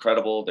cast is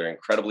incredible. They're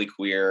incredibly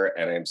queer,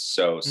 and I'm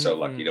so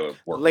lucky to have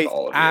worked with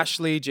all of you.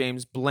 Ashley,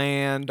 James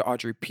Bland,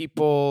 Audrey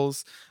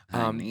Peoples.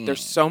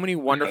 There's so many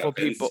wonderful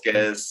people.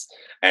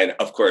 And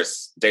of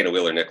course, Dana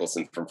Wheeler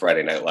Nicholson from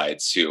Friday Night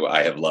Lights, who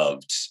I have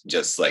loved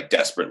just like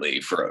desperately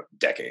for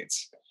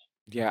decades.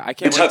 Yeah, I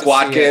can't wait. Tuck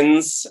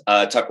Watkins.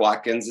 Tuck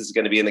Watkins is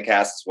going to be in the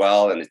cast as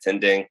well and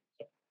attending.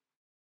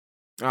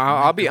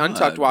 I'll be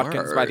untucked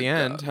Watkins by the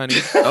end, honey.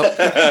 So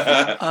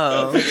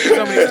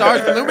many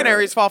stars and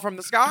luminaries fall from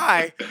the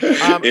sky.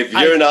 If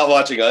you're not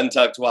watching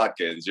Untucked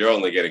Watkins, you're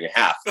only getting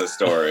half the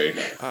story.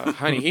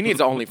 Honey, he needs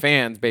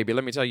OnlyFans, baby.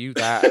 Let me tell you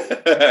that.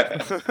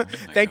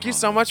 Thank you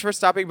so much for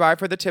stopping by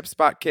for the Tip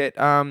Spot, Kit.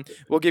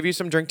 We'll give you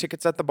some drink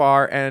tickets at the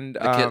bar and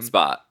the Kit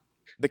Spot.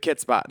 The Kit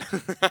Spot.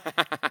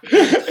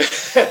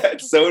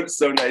 It's so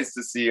nice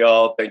to see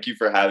y'all. Thank you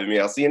for having me.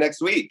 I'll see you next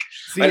week.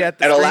 See you at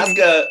the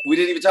Alaska, we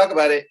didn't even talk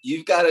about it.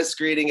 You've got a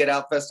screening at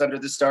Outfest Under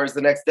the Stars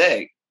the next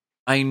day.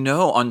 I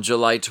know. On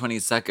July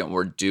 22nd,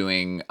 we're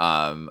doing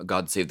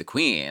God Save the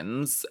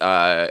Queens.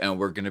 And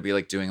we're going to be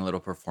like doing a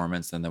little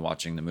performance and then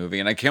watching the movie.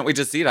 And I can't wait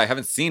to see it. I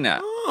haven't seen it.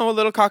 Oh, a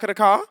little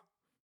cock-a-da-caw.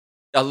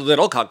 A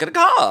little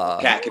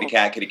cock-a-da-caw. Cackety,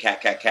 cackety,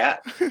 cat, cat,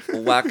 cat.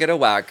 Wackada,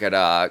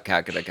 wackada,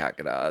 cackada,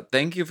 cackada.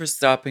 Thank you for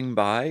stopping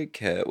by,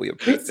 Kit. We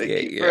appreciate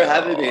Thank you for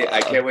having me.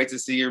 I can't wait to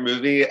see your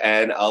movie,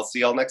 and I'll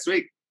see y'all next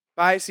week.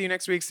 Bye. See you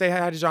next week. Say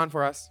hi to John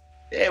for us.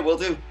 Yeah, we'll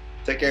do.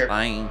 Take care.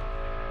 Bye.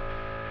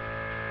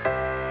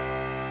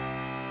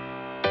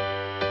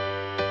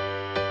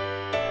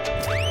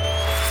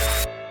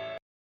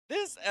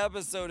 This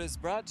episode is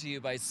brought to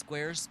you by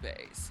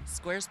Squarespace.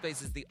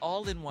 Squarespace is the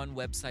all-in-one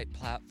website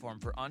platform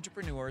for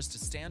entrepreneurs to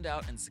stand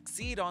out and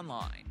succeed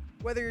online.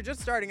 Whether you're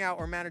just starting out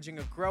or managing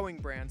a growing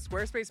brand,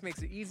 Squarespace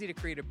makes it easy to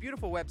create a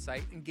beautiful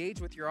website,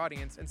 engage with your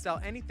audience, and sell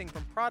anything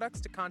from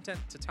products to content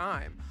to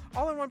time.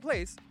 All in one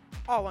place,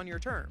 all on your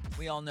terms.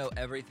 We all know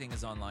everything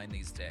is online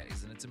these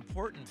days, and it's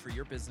important for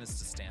your business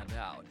to stand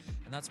out.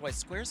 And that's why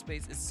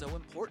Squarespace is so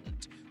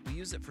important. We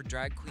use it for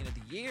Drag Queen of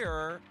the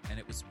Year, and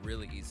it was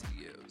really easy to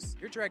use.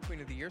 Your Drag Queen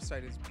of the Year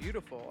site is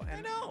beautiful.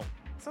 And I know.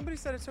 Somebody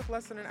said it took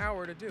less than an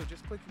hour to do.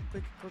 Just click,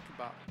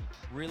 bop.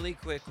 Really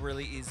quick,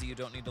 really easy. You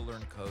don't need to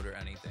learn code or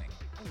anything.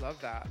 I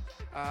love that.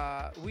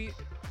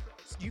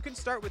 You can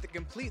start with a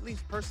completely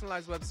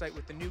personalized website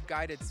with the new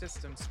guided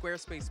system,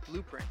 Squarespace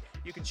Blueprint.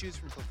 You can choose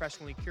from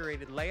professionally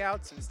curated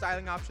layouts and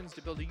styling options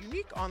to build a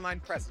unique online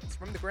presence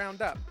from the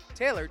ground up,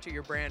 tailored to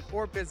your brand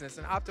or business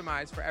and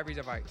optimized for every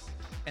device.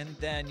 And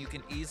then you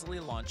can easily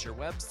launch your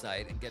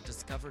website and get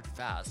discovered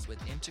fast with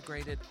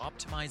integrated,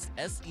 optimized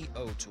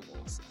SEO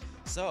tools.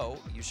 So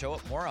you show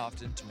up more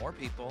often to more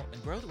people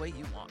and grow the way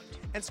you want.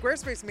 And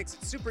Squarespace makes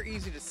it super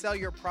easy to sell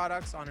your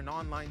products on an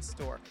online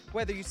store,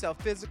 whether you sell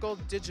physical,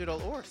 digital,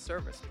 or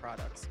service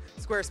products.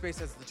 Squarespace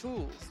has the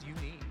tools you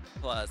need.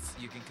 Plus,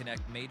 you can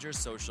connect major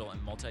social and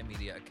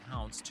multimedia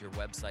accounts to your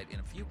website in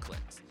a few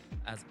clicks,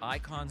 as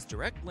icons,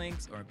 direct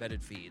links, or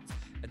embedded feeds.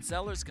 And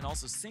sellers can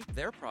also sync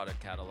their product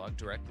catalog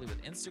directly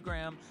with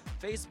Instagram,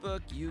 Facebook,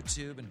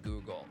 YouTube, and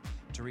Google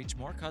to reach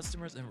more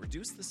customers and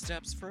reduce the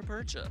steps for a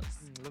purchase.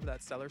 Love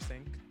that seller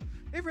sync.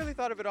 They've really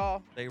thought of it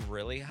all. They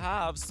really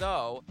have.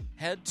 So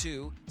head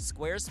to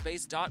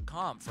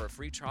squarespace.com for a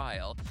free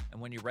trial. And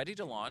when you're ready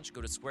to launch,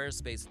 go to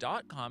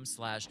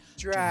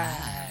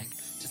squarespace.com/drag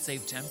to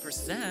save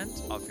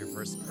 10% off your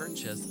first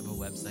purchase of a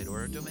website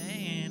or a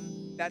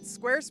domain. That's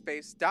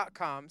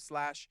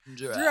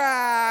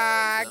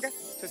squarespace.com/drag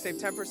to save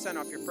 10%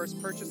 off your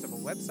first purchase of a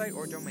website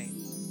or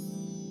domain.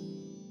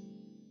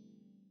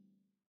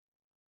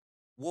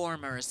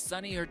 Warmer,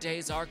 sunnier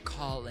days are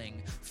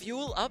calling.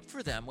 Fuel up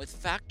for them with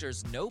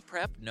Factor's no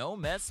prep, no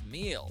mess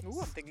meals.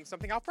 Ooh, I'm thinking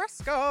something al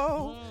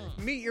fresco.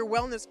 Meet your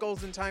wellness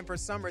goals in time for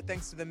summer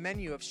thanks to the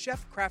menu of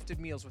chef-crafted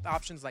meals with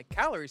options like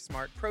Calorie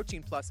Smart,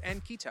 Protein Plus,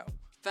 and Keto.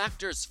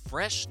 Factor's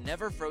fresh,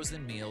 never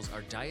frozen meals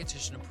are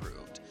dietitian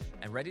approved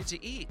and ready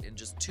to eat in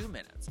just 2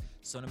 minutes.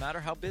 So no matter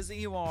how busy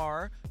you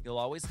are, you'll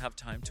always have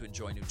time to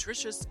enjoy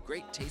nutritious,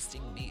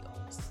 great-tasting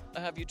meals.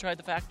 Have you tried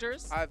the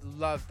Factors? I've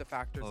loved the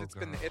Factors. Oh, It's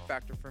been the it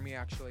factor for me,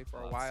 actually,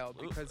 for a while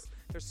because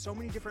there's so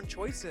many different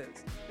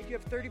choices. Like, you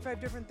have 35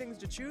 different things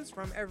to choose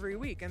from every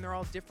week, and they're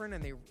all different,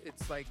 and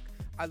it's like,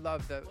 I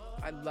love the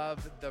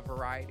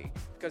variety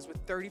because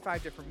with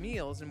 35 different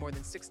meals and more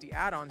than 60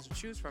 add-ons to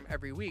choose from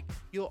every week,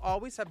 you'll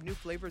always have new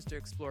flavors to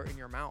explore in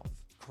your mouth.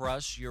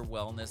 Crush your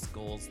wellness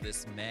goals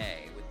this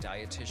May with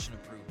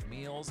dietitian-approved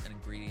meals and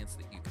ingredients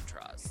that you can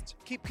trust.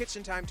 Keep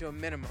kitchen time to a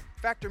minimum.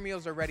 Factor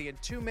meals are ready in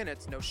 2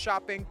 minutes. No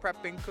shopping,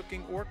 prepping,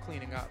 cooking, or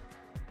cleaning up.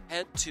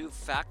 Head to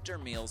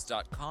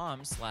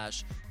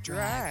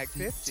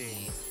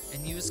factormeals.com/drag50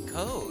 and use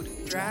code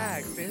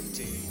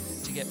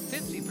DRAG50 to get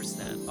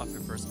 50% off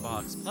your first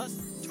box plus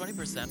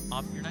 20%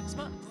 off your next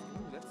month.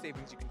 Ooh, that's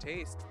savings you can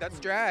taste. That's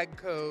drag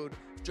code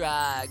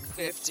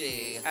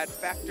DRAG50 at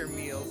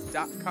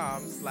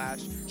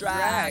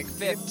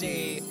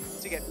factormeals.com/drag50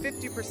 to get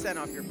 50%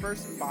 off your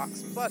first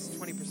box plus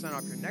 20%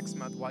 off your next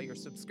month while your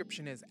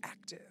subscription is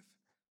active.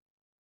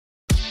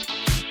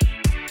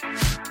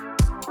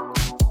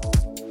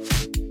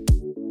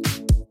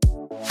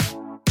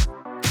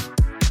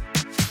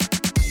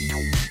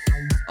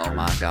 Oh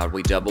my God,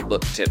 we double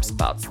booked tip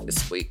spots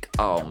this week.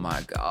 Oh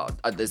my God,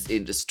 this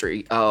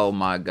industry. Oh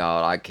my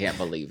God, I can't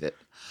believe it.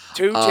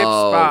 2 tip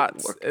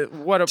spots.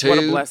 What a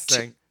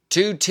blessing.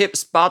 2 tip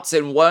spots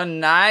in one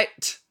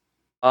night.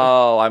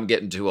 Oh, I'm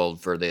getting too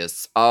old for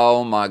this.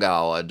 Oh my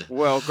God.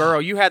 Well, girl,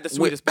 you had the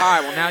sweetest pie.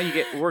 Well, now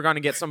we're going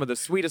to get some of the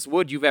sweetest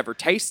wood you've ever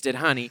tasted,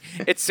 honey.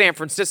 It's San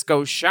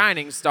Francisco's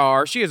shining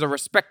star. She is a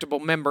respectable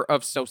member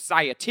of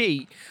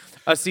society,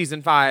 a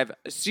season 5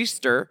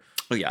 sister.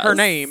 Yes. Her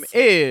name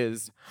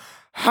is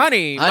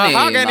Honey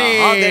Mahogany.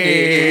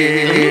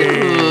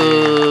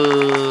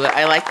 Ooh,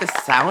 I like the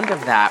sound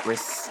of that.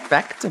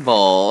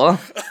 Respectable.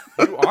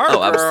 You are, Oh,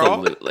 girl.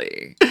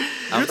 absolutely.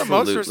 You're the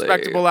most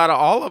respectable out of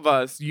all of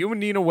us. You and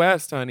Nina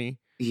West, honey.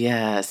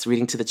 Yes,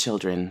 reading to the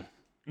children.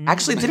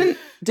 Actually, didn't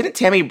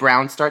Tammy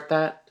Brown start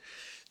that?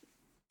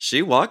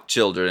 She walked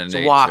children in She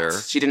nature.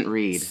 walked. She didn't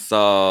read.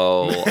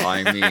 So,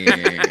 I mean,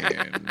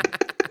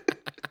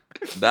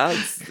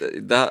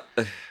 that.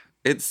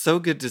 It's so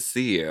good to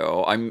see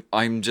you. I'm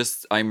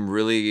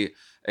really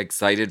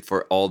excited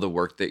for all the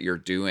work that you're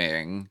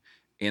doing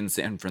in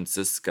San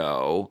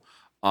Francisco.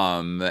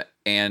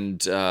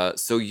 And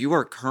so you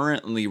are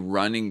currently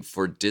running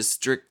for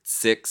District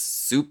 6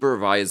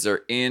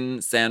 supervisor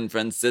in San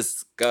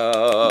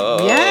Francisco.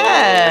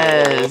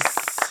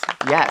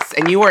 Yes,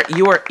 and you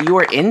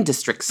were in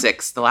District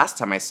 6 the last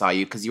time I saw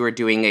you because you were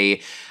doing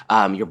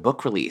your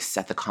book release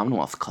at the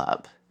Commonwealth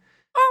Club.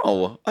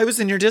 Oh, I was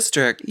in your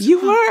district.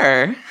 You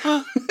were.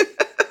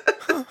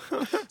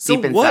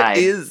 So Deep what inside.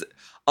 is?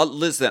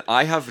 Listen,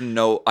 I have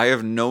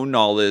no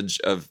knowledge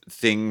of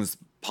things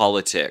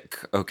politic.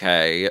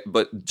 Okay,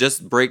 but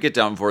just break it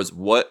down for us.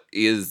 What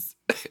is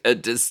a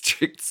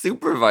district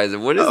supervisor?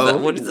 What is that?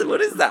 What is it?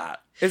 What is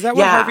that? Is that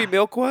what Harvey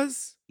Milk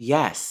was?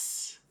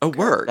 Yes. A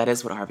word. That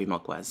is what Harvey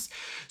Milk was.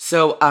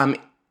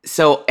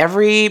 So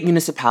every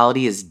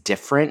municipality is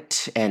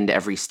different and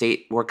every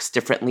state works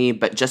differently,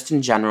 but just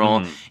in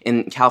general,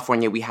 in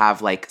California, we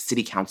have like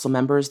city council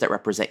members that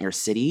represent your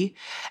city.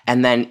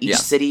 And then each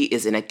city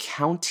is in a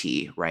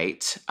county,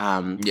 right?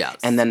 Yes.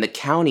 And then the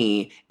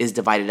county is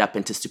divided up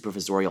into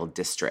supervisorial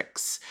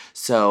districts.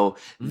 So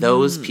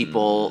those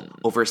people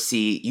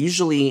oversee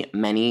usually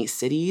many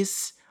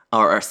cities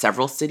or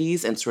several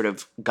cities and sort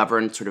of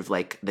govern sort of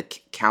like the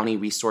county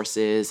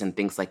resources and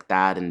things like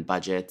that and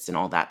budgets and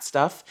all that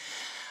stuff.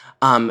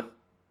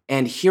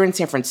 And here in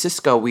San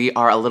Francisco, we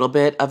are a little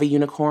bit of a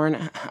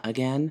unicorn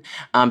again,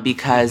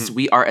 because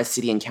we are a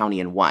city and county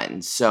in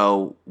one.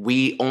 So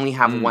we only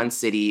have one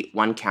city,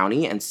 one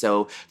county. And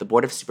so the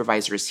Board of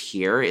Supervisors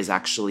here is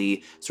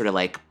actually sort of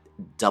like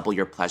double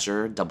your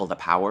pleasure, double the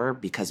power,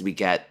 because we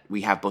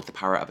have both the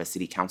power of a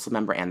city council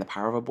member and the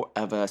power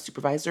of a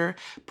supervisor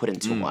put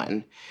into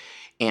one.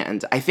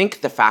 And I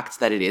think the fact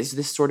that it is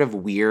this sort of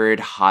weird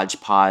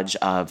hodgepodge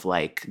of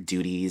like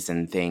duties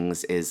and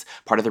things is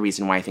part of the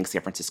reason why I think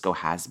San Francisco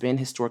has been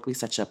historically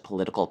such a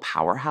political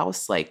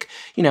powerhouse. Like,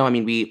 you know, I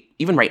mean,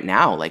 even right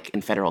now, like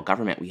in federal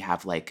government, we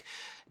have like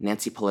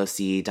Nancy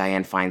Pelosi,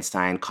 Dianne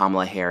Feinstein,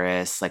 Kamala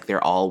Harris, like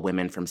they're all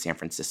women from San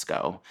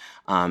Francisco.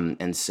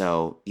 And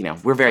so, you know,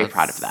 we're very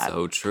proud of that.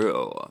 So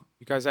true.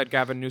 You guys had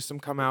Gavin Newsom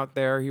come out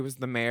there. He was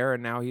the mayor,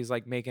 and now he's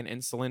like making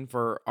insulin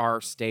for our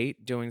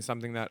state, doing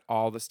something that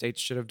all the states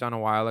should have done a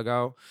while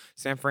ago.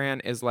 San Fran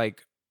is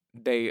like,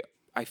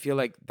 I feel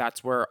like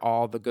that's where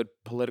all the good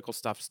political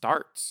stuff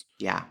starts.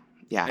 Yeah,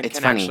 and it's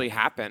can funny. actually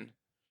happen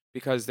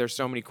because there's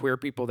so many queer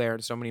people there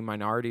and so many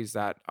minorities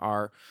that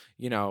are,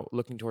 you know,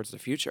 looking towards the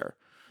future.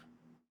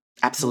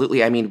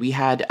 Absolutely. I mean, we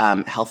had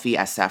Healthy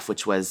SF,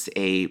 which was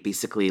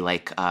basically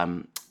like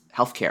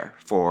healthcare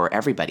for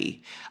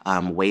everybody,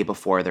 way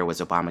before there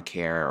was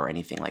Obamacare or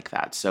anything like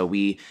that. So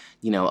a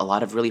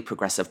lot of really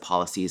progressive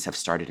policies have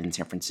started in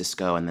San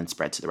Francisco and then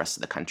spread to the rest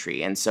of the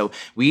country. And so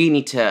we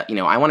need to,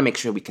 I want to make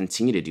sure we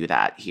continue to do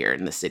that here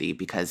in the city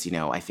because,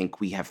 I think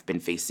we have been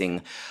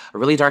facing a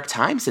really dark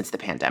time since the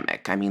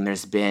pandemic. I mean,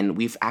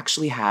 we've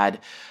actually had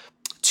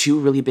 2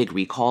 really big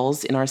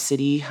recalls in our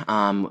city,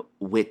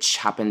 which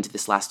happened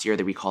this last year,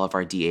 the recall of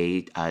our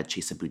DA,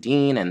 Chesa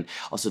Boudin, and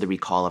also the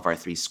recall of our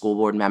 3 school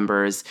board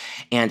members.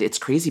 And it's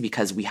crazy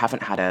because we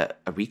haven't had a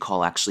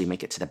recall actually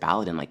make it to the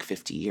ballot in like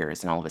 50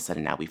 years. And all of a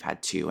sudden now we've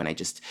had 2. And I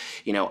just,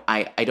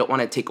 I don't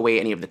want to take away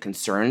any of the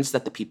concerns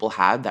that the people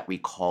had that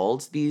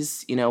recalled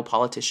these,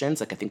 politicians.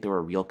 Like I think there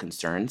were real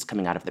concerns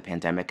coming out of the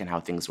pandemic and how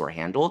things were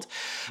handled.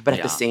 But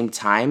at the same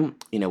time,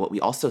 what we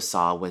also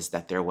saw was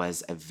that there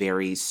was a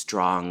very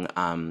strong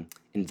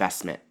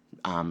investment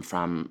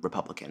from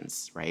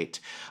Republicans, right,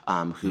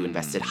 who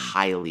invested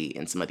highly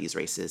in some of these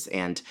races.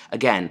 And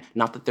again,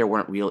 not that there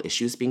weren't real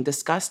issues being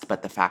discussed,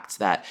 but the fact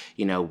that,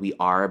 we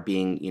are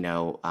being,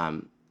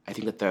 I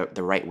think that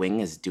the right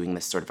wing is doing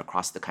this sort of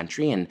across the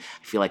country. And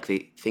I feel like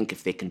they think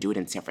if they can do it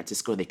in San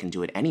Francisco, they can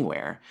do it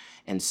anywhere.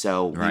 And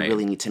so we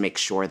really need to make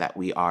sure that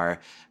we are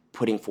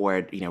putting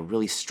forward,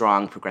 really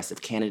strong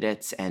progressive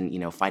candidates and,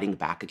 fighting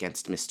back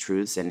against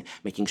mistruths and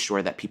making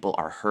sure that people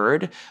are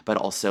heard, but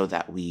also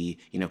that we,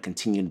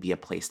 continue to be a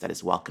place that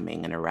is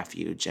welcoming and a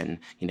refuge and,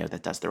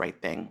 that does the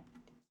right thing.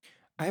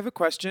 I have a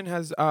question.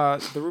 Has the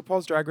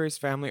RuPaul's Drag Race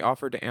family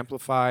offered to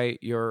amplify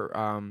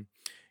your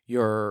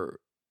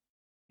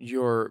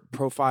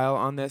profile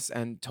on this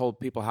and told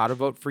people how to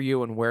vote for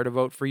you and where to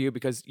vote for you?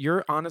 Because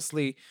you're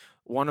honestly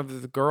one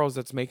of the girls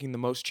that's making the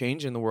most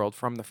change in the world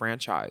from the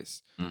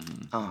franchise.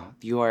 Mm-hmm. Oh,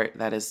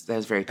 that is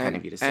very kind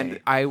of you to say. And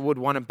I would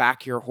want to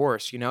back your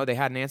horse. They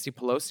had Nancy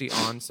Pelosi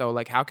on, so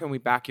like, how can we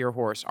back your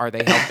horse? Are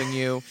they helping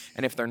you?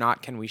 And if they're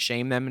not, can we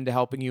shame them into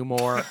helping you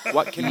more?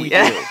 What can we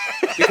do?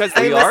 Because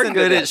we are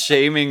good at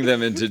shaming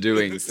them into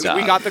doing stuff.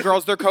 We got the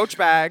girls their Coach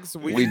bags.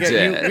 We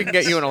can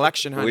get you an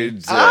election, honey. We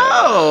did.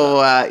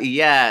 Oh,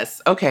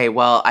 yes. Okay,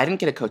 well, I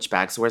didn't get a Coach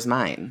bag, so where's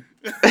mine?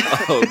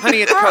 Oh,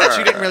 honey, it's Coach.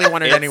 You didn't really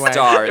want it anyway.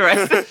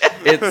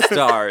 It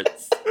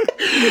starts.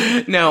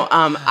 No,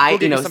 we'll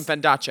give you some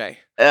Fendace.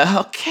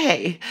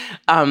 Okay.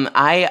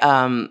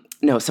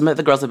 No, some of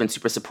the girls have been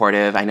super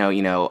supportive. I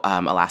know,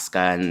 Alaska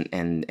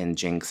and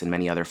Jinx and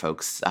many other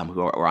folks who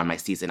were on my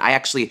season. I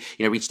actually,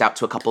 reached out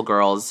to a couple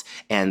girls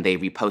and they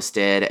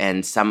reposted,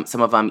 and some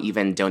of them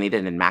even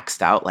donated and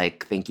maxed out.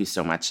 Like, thank you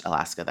so much,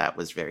 Alaska. That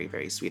was very,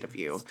 very sweet of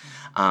you.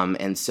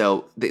 And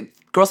so the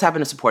girls have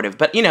been supportive,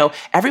 but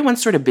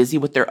everyone's sort of busy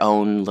with their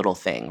own little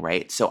thing,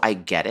 right? So I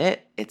get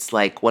it. It's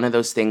like one of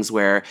those things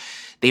where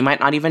they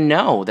might not even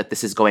know that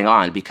this is going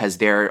on because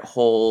their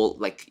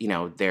whole,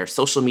 their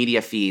social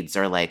media feeds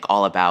are like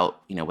all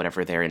about,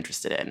 whatever they're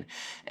interested in.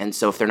 And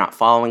so if they're not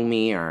following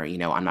me or,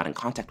 I'm not in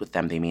contact with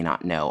them, they may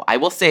not know. I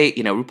will say,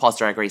 RuPaul's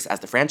Drag Race as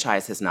the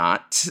franchise has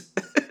not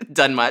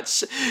done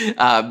much,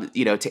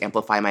 to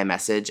amplify my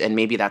message. And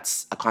maybe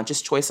that's a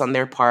conscious choice on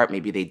their part.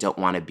 Maybe they don't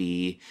want to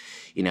be,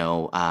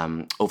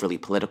 overly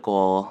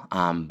political.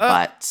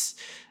 But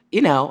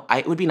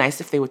it would be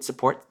nice if they would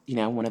support,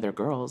 one of their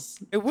girls.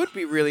 It would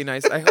be really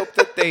nice. I hope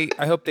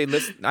they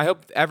listen. I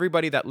hope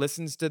everybody that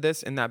listens to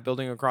this in that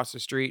building across the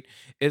street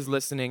is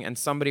listening, and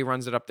somebody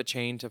runs it up the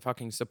chain to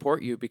fucking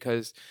support you,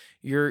 because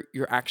you're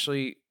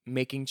actually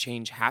making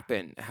change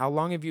happen. How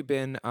long have you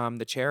been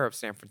the chair of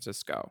San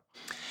Francisco?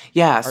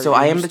 Yeah,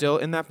 I am still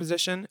in that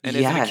position, and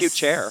yes. Is it a cute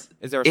chair?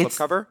 Is there a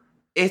slipcover?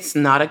 It's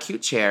not a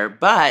cute chair,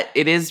 but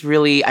it is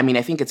really, I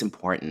think it's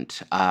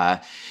important.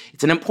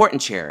 It's an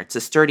important chair. It's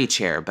a sturdy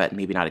chair, but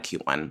maybe not a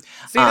cute one.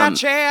 See that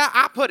chair?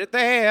 I put it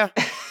there.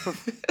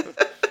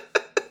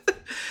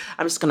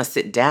 I'm just going to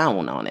sit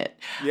down on it.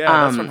 Yeah,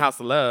 that's from House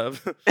of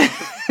Love.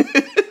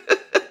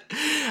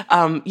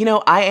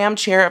 I am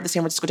chair of the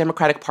San Francisco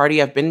Democratic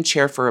Party. I've been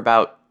chair for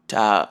about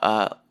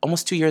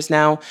almost 2 years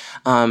now.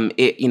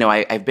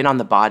 I've been on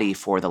the body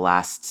for the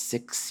last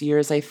 6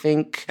 years, I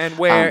think. And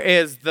where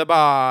is the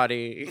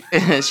body?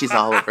 She's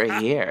all over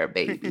here,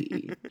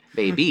 baby.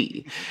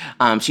 Baby.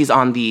 She's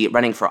on the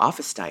running for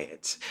office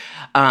diet.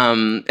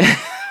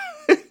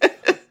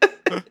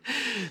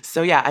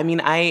 So yeah,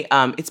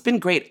 it's been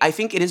great. I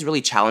think it is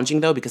really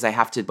challenging though, because I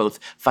have to both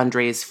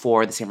fundraise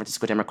for the San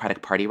Francisco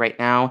Democratic Party right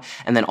now,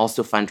 and then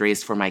also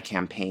fundraise for my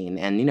campaign.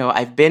 And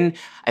I've been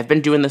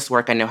doing this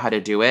work. I know how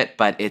to do it,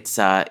 but it's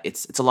a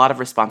lot of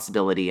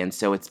responsibility. And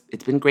so it's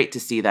been great to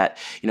see that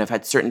I've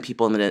had certain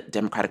people in the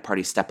Democratic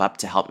Party step up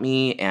to help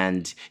me,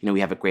 and we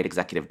have a great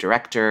executive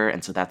director,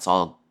 and so that's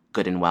all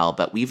good and well,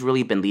 but we've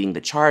really been leading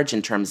the charge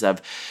in terms of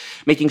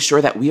making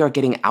sure that we are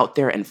getting out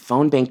there and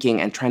phone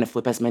banking and trying to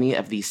flip as many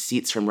of these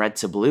seats from red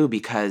to blue,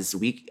 because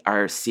we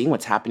are seeing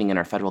what's happening in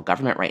our federal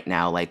government right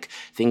now. Like,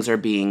 things are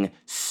being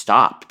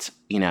stopped,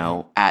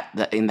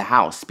 in the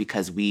House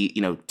because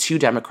two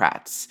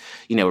Democrats,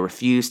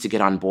 refuse to get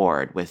on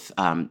board with,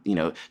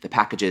 the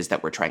packages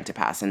that we're trying to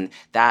pass. And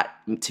that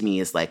to me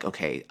is like,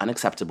 okay,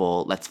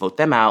 unacceptable. Let's vote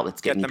them out.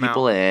 Let's get new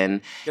people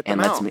in.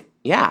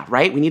 Yeah,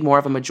 right? We need more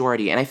of a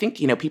majority. And I think,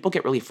 people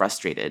get really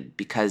frustrated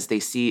because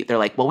they're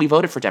like, well, we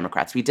voted for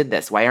Democrats. We did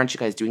this. Why aren't you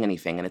guys doing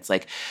anything? And it's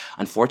like,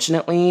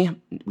 unfortunately,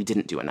 we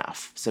didn't do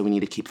enough. So we need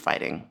to keep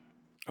fighting.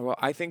 Well,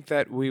 I think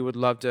that we would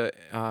love to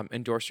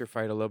endorse your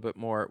fight a little bit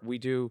more. We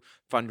do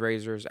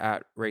fundraisers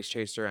at Race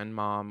Chaser and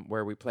Mom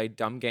where we play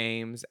dumb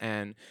games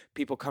and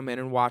people come in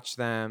and watch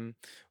them.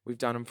 We've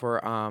done them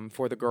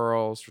for the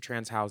girls, for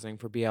trans housing,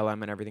 for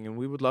BLM and everything. And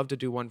we would love to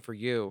do one for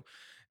you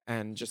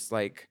and just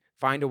like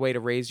find a way to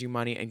raise you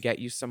money and get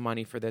you some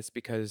money for this,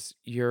 because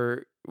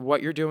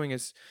what you're doing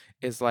is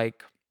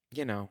like,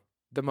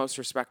 the most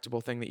respectable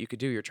thing that you could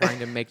do. You're trying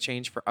to make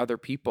change for other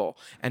people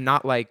and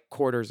not like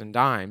quarters and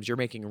dimes. You're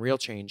making real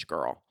change,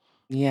 girl.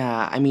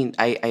 Yeah,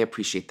 I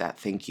appreciate that.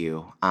 Thank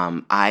you.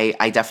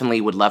 I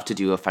definitely would love to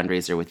do a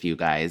fundraiser with you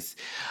guys.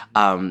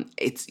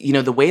 It's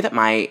the way that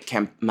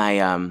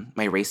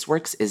my race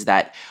works is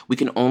that we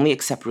can only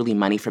accept really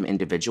money from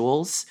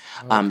individuals.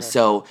 We are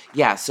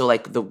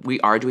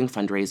doing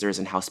fundraisers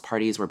and house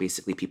parties where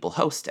basically people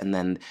host, and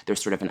then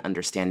there's sort of an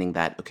understanding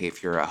that, okay,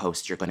 if you're a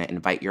host, you're going to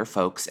invite your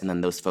folks, and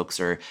then those folks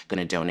are going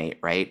to donate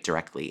right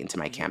directly into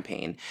my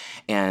campaign.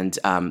 And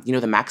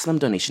the maximum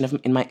donation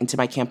into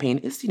my campaign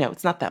is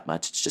it's not that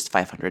much. It's just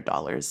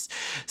 $500.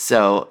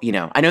 So,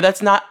 I know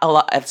that's not a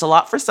lot. It's a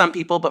lot for some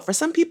people, but for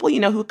some people,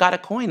 who got a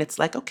coin, it's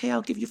like, okay,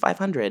 I'll give you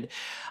 500.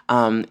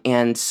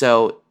 And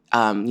so,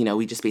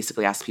 we just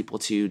basically ask people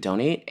to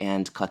donate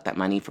and collect that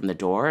money from the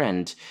door.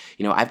 And,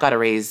 I've got to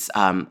raise,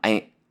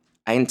 I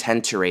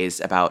intend to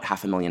raise about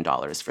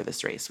 $500,000 for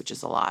this race, which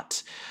is a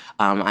lot.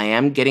 I'm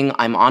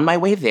on my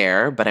way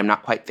there, but I'm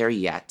not quite there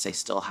yet. I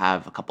still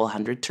have a couple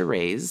hundred to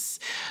raise,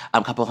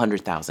 a couple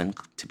 100,000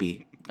 to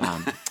be,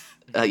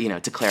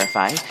 to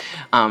clarify.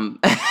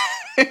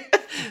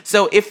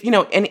 So if,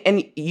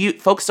 and you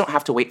folks don't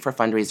have to wait for a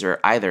fundraiser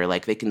either.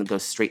 Like, they can go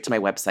straight to my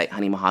website,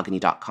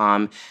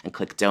 honeymahogany.com, and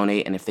click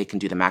donate. And if they can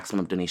do the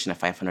maximum donation of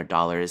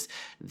 $500,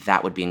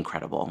 that would be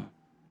incredible.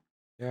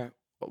 Yeah.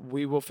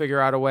 We will figure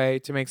out a way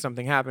to make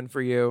something happen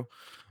for you,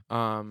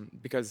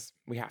 because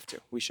we have to.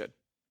 We should.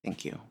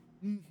 Thank you.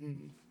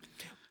 Mm-hmm.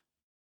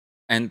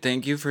 And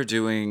thank you for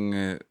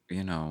doing,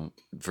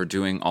 for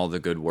doing all the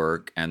good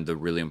work and the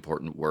really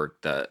important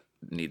work that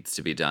needs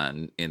to be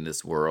done in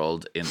this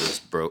world, in this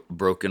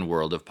broken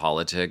world of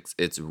politics.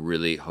 It's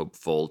really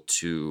hopeful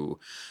to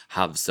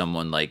have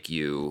someone like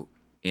you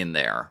in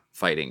there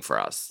fighting for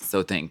us.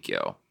 So thank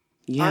you.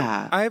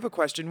 Yeah. I have a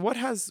question. What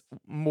has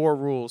more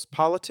rules,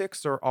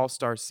 politics or All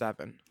Star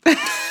 7?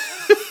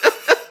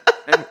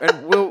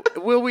 and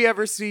will we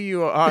ever see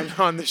you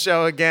on the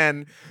show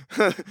again,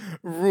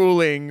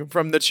 ruling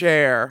from the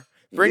chair?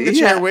 Bring the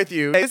chair with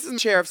you. This is the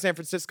chair of San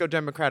Francisco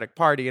Democratic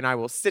Party, and I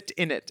will sit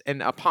in it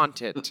and upon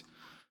it.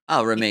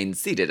 I'll remain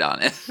seated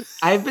on it.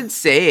 I've been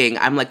saying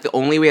I'm like the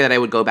only way that I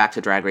would go back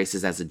to Drag Race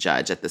is as a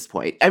judge at this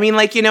point. I mean,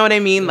 like, you know what I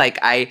mean? Like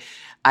I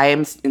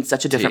am in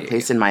such a different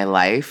place in my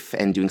life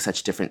and doing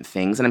such different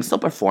things. And I'm still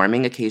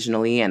performing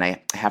occasionally. And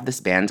I have this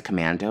band,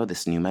 Commando,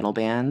 this new metal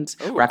band.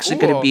 Ooh, We're actually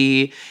cool. going to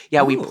be,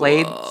 we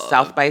played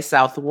South by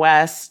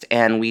Southwest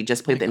and we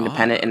just played the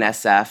Independent in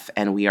SF.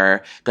 And we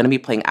are going to be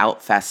playing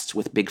Outfest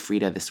with Big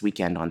Frida this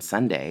weekend on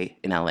Sunday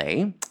in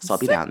LA. So I'll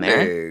be down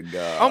there.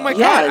 Oh my God,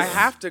 Yes. I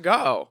have to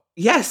go.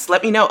 Yes,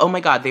 let me know. Oh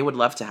my God, they would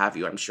love to have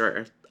you, I'm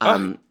sure.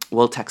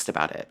 We'll text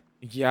about it.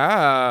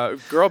 Yeah,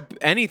 girl,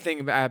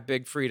 anything at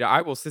Big Frida,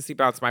 I will sissy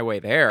bounce my way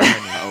there.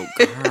 Oh,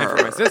 girl.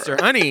 For my sister,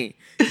 honey.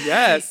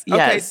 Yes.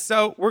 Okay, Yes.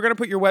 so we're going to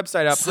put your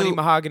website up,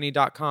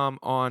 honeymahogany.com,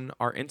 on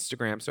our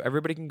Instagram so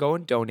everybody can go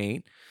and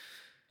donate.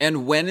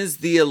 And when is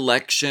the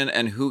election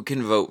and who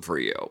can vote for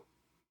you?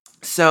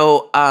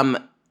 So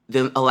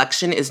the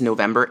election is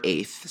November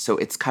 8th, so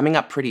it's coming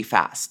up pretty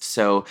fast.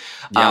 So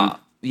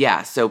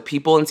so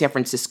people in San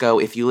Francisco,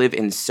 if you live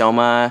in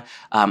Soma,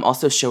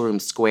 also Showroom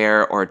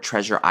Square or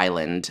Treasure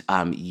Island,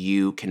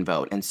 you can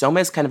vote. And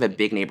Soma is kind of a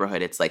big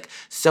neighborhood. It's like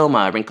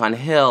Soma, Rincon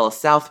Hill,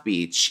 South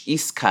Beach,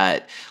 East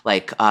Cut,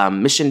 like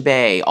Mission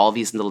Bay, all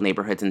these little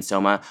neighborhoods in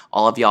Soma.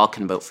 All of y'all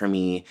can vote for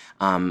me.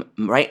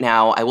 Right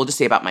now, I will just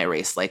say about my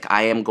race, like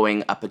I am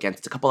going up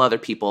against a couple other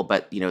people,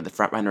 but the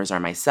front runners are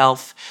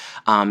myself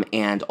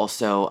and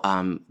also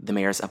the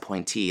mayor's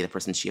appointee, the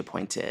person she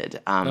appointed.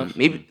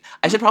 Maybe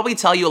I should probably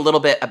tell you a little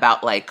bit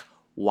about like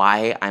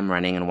why I'm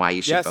running and why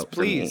you should vote for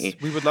me. Yes, please.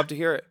 We would love to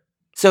hear it.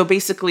 So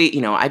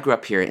basically, I grew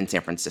up here in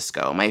San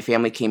Francisco. My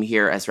family came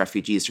here as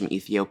refugees from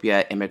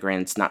Ethiopia,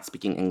 immigrants, not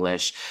speaking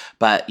English.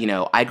 But,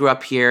 I grew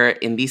up here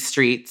in these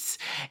streets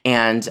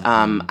and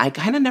I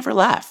kind of never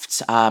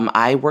left.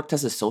 I worked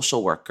as a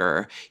social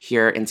worker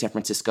here in San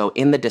Francisco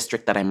in the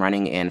district that I'm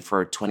running in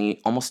for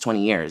almost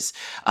 20 years.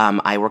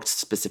 I worked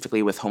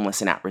specifically with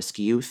homeless and at-risk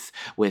youth,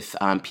 with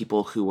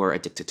people who were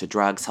addicted to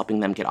drugs,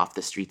 helping them get off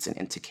the streets and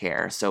into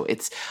care. So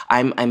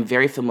I'm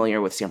very familiar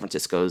with San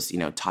Francisco's,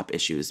 top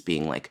issues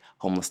being like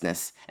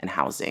homelessness and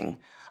housing.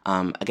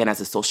 Again,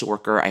 as a social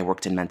worker, I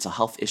worked in mental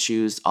health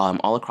issues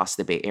all across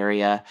the Bay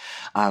Area.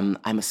 I'm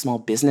a small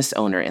business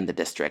owner in the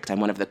district. I'm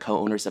one of the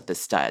co-owners of the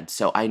Stud.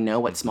 So I know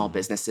what small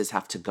businesses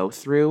have to go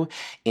through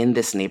in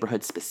this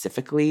neighborhood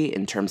specifically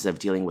in terms of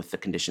dealing with the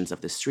conditions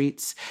of the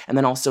streets. And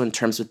then also in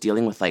terms of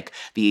dealing with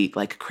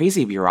the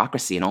crazy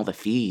bureaucracy and all the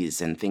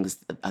fees and things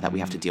that we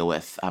have to deal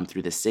with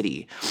through the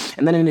city.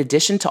 And then in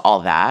addition to all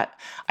that,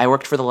 I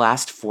worked for the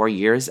last 4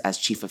 years as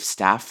chief of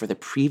staff for the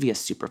previous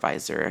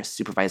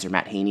Supervisor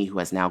Matt Haney, who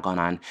has now gone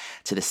on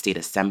to the state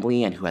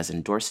assembly and who has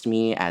endorsed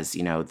me as,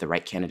 the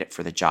right candidate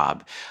for the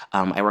job.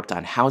 I worked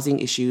on housing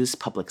issues,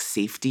 public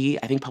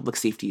safety. I think public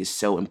safety is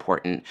so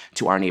important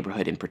to our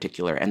neighborhood in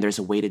particular, and there's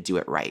a way to do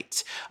it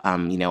right.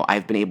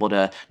 I've been able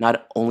to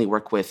not only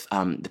work with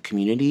the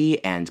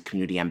community and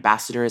community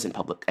ambassadors and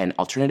public and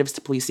alternatives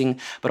to policing,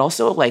 but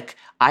also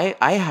I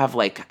have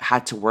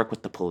had to work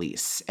with the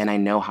police, and I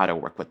know how to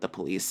work with the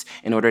police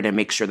in order to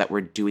make sure that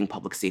we're doing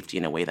public safety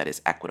in a way that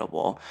is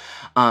equitable.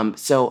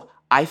 So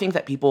I think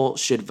that people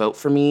should vote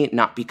for me,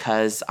 not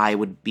because I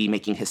would be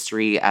making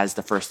history as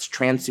the first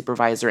trans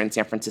supervisor in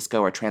San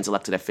Francisco or trans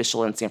elected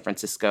official in San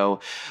Francisco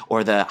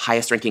or the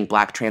highest ranking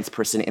Black trans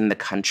person in the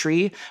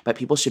country, but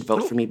people should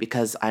vote for me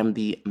because I'm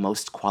the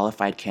most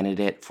qualified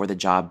candidate for the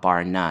job,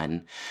 bar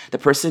none. The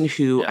person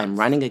who I'm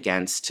running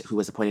against, who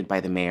was appointed by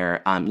the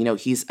mayor,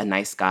 he's a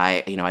nice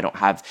guy. I don't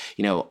have,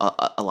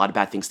 a lot of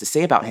bad things to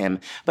say about him,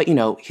 but,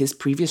 his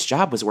previous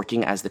job was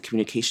working as the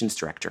communications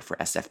director for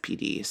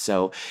SFPD.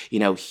 So,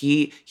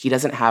 he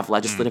doesn't have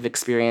legislative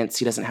experience.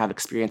 He doesn't have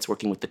experience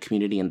working with the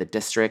community in the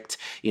district.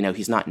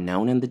 He's not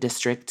known in the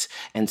district.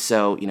 And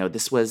so,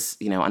 this was,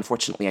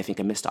 unfortunately, I think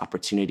a missed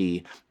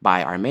opportunity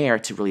by our mayor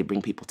to really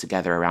bring people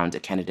together around a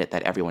candidate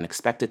that everyone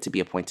expected to be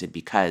appointed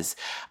because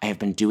I have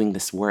been doing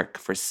this work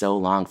for so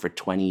long, for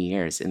 20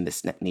 years in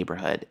this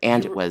neighborhood.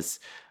 And it was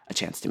a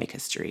chance to make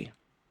history.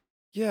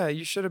 Yeah,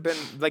 you should have been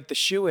like the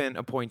shoo-in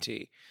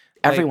appointee.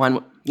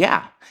 Everyone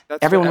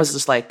was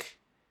just like,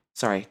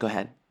 sorry, go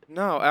ahead.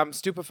 No, I'm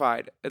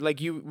stupefied.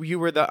 Like you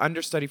were the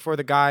understudy for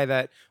the guy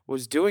that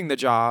was doing the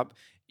job.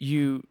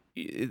 What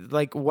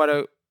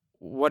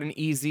an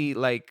easy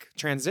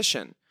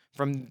transition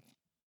from.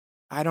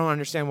 I don't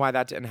understand why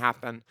that didn't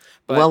happen.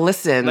 But well,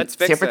 listen, let's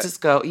fix San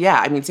Francisco,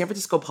 San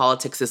Francisco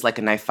politics is like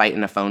a knife fight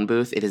in a phone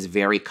booth. It is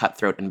very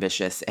cutthroat and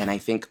vicious. And I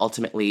think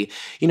ultimately,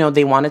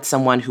 they wanted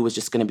someone who was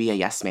just going to be a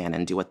yes man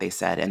and do what they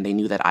said. And they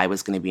knew that I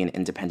was going to be an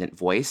independent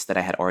voice, that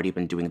I had already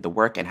been doing the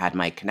work and had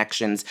my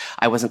connections.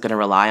 I wasn't going to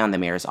rely on the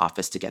mayor's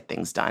office to get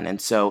things done.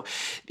 And so,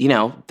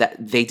 that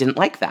they didn't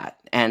like that.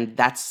 And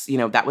that's,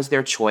 that was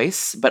their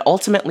choice. But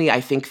ultimately, I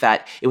think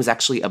that it was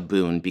actually a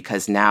boon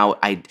because now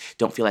I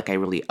don't feel like I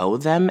really owe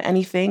them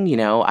anything.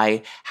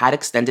 I had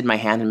extended my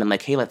hand and been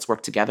like, hey, let's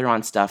work together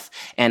on stuff.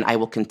 And I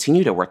will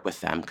continue to work with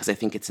them because I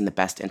think it's in the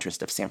best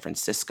interest of San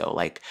Francisco.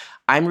 Like,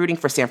 I'm rooting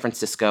for San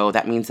Francisco.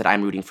 That means that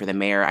I'm rooting for the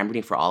mayor. I'm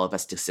rooting for all of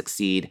us to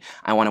succeed.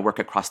 I want to work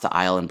across the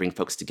aisle and bring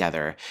folks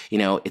together.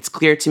 It's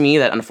clear to me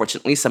that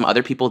unfortunately some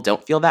other people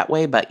don't feel that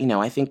way. But,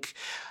 I think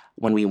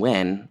when we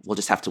win, we'll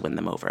just have to win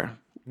them over.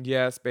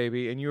 Yes,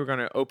 baby. And you're going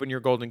to open your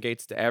golden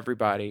gates to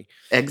everybody.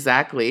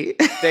 Exactly.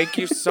 Thank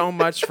you so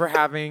much for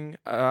having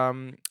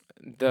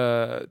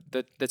the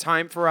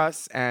time for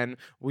us. And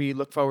we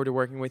look forward to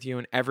working with you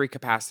in every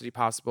capacity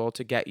possible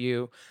to get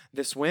you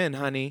this win,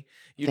 honey.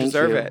 You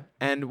deserve it.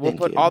 And we'll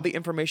put all the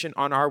information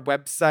on our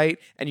website.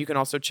 And you can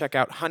also check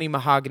out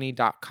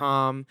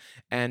honeymahogany.com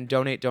and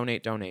donate.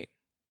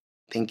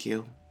 Thank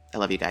you. I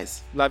love you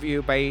guys. Love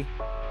you. Bye.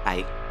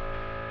 Bye.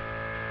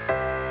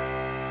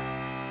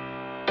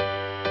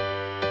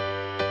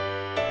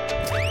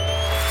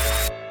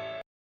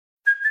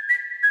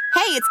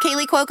 Hey, it's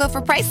Kaylee Cuoco for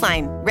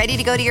Priceline. Ready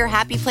to go to your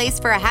happy place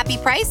for a happy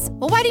price?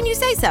 Well, why didn't you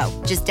say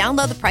so? Just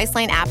download the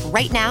Priceline app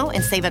right now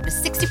and save up to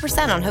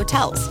 60% on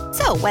hotels.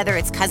 So whether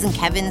it's Cousin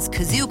Kevin's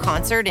Kazoo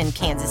Concert in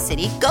Kansas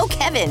City, go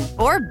Kevin,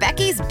 or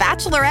Becky's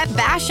Bachelorette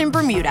Bash in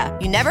Bermuda,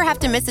 you never have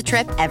to miss a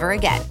trip ever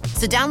again.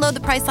 So download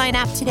the Priceline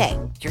app today.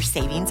 Your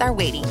savings are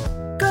waiting.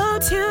 Go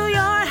to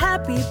your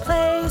happy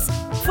place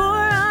for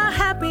a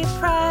happy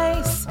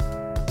price.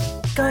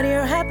 Go to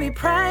your happy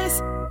price,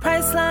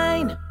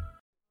 Priceline.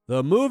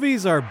 The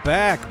movies are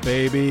back,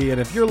 baby, and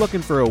if you're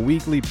looking for a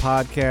weekly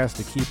podcast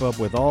to keep up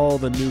with all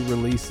the new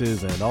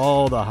releases and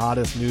all the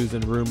hottest news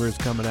and rumors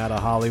coming out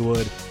of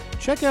Hollywood,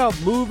 check out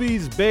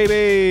Movies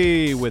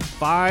Baby with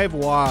 5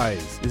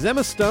 Ys. Is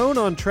Emma Stone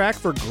on track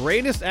for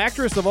greatest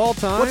actress of all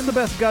time? What's the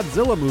best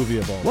Godzilla movie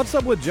of all? What's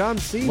up with John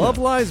Cena? Love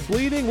Lies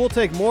Bleeding? We'll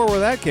take more where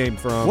that came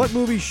from. What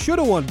movie should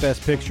have won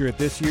Best Picture at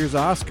this year's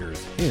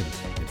Oscars? Hint.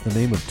 The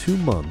name of 2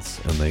 months,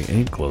 and they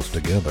ain't close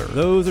together.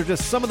 Those are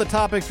just some of the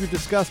topics we've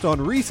discussed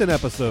on recent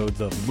episodes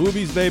of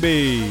Movies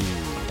Baby.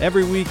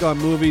 Every week on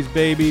Movies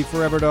Baby,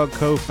 Forever Dog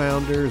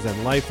co-founders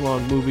and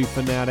lifelong movie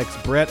fanatics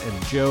Brett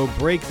and Joe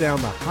break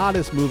down the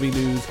hottest movie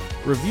news,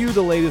 review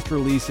the latest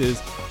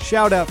releases,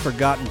 shout out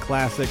forgotten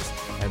classics,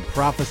 and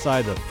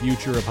prophesy the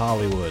future of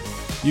Hollywood.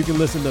 You can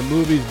listen to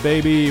Movies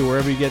Baby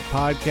wherever you get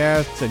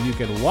podcasts, and you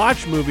can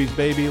watch Movies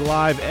Baby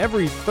live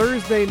every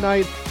Thursday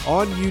night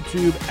on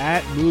YouTube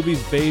at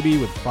Movies Baby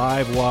with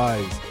 5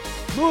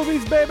 Ys.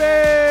 Movies Baby!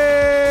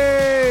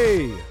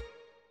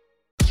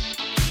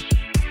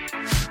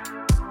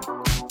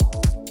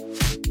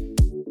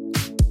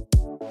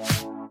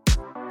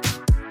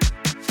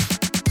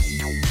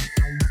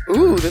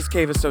 Ooh, this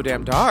cave is so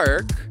damn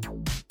dark.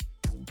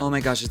 Oh my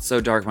gosh, it's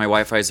so dark. My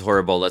Wi-Fi is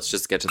horrible. Let's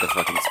just get to the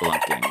fucking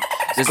spelunking.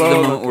 This is the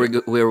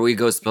moment where we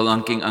go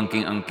spelunking,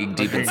 unking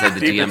deep inside the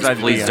DMs.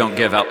 Please don't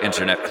give out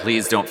internet.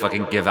 Please don't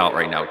fucking give out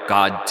right now.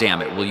 God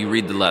damn it. Will you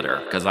read the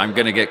letter? Because I'm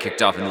going to get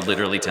kicked off in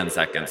literally 10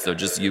 seconds. So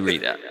just you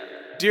read it.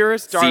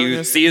 Dearest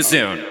darling. See you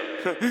soon.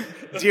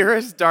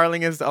 Dearest,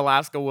 darlingest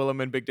Alaska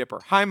Willem and Big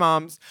Dipper. Hi,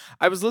 moms.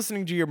 I was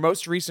listening to your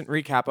most recent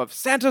recap of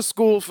Santa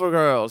School for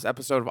Girls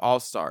episode of All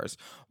Stars.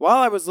 While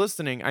I was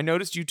listening, I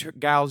noticed you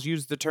gals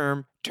used the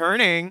term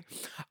turning.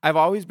 I've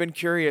always been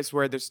curious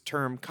where this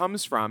term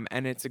comes from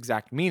and its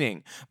exact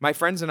meaning. My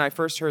friends and I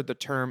first heard the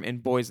term in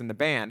Boys in the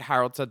Band.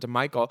 Harold said to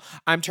Michael,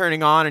 "I'm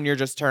turning on and you're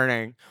just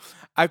turning."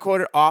 I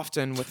quote it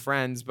often with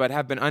friends, but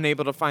have been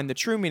unable to find the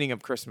true meaning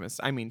of Christmas.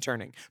 I mean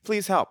turning.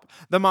 Please help.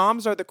 The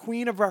moms are the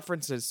queen of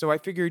references, so I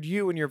figured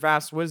you and your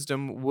vast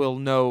wisdom will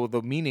know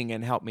the meaning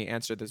and help me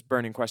answer this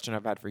burning question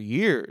I've had for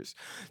years.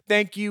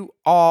 Thank you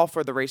all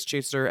for the Race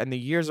Chaser and the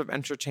years of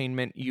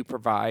entertainment you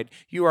provide.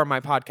 You are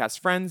my podcast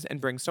friends and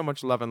bring so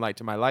much love and light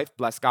to my life.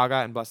 Bless Gaga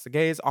and bless the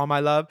gays. All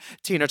my love.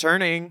 Tina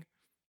Turning.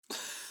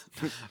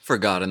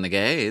 Forgotten the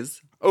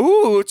gays.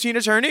 Ooh, Tina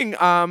Turning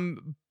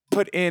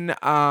put in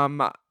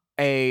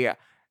a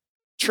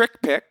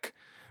trick pick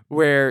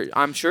where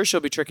I'm sure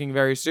she'll be tricking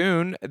very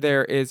soon.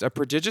 There is a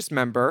prodigious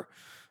member.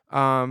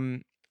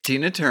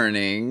 Tina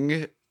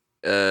Turning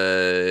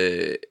has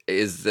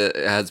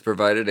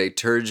provided a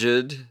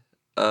turgid.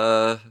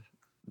 I'm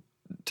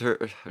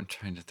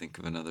trying to think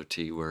of another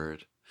T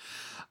word.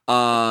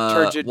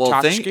 Turgid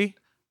tchotchke?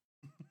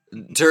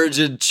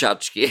 Turgid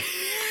tchotchke.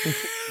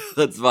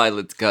 That's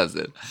Violet's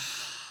cousin.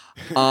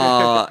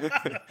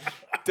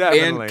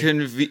 Definitely.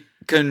 And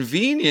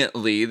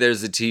conveniently,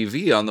 there's a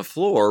TV on the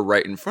floor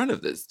right in front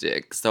of this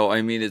dick. So,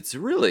 I mean, it's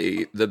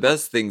really the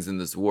best things in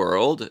this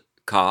world.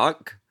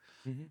 Cock,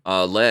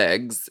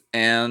 legs,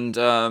 and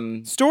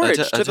Storage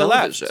a to the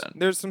left. television.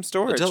 There's some A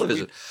storage.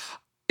 television.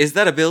 Is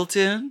that a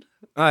built-in?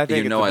 I think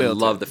You it's know, a I built-in.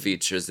 love the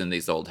features in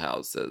these old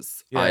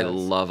houses. I Yes.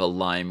 love a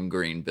lime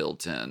green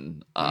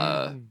built-in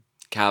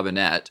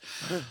cabinet.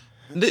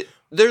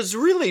 There's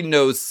really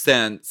no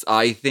sense,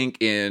 I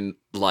think, in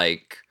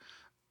like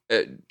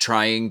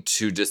trying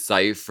to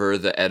decipher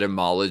the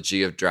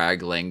etymology of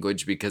drag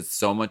language because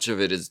so much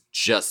of it is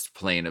just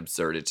plain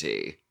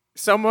absurdity.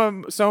 So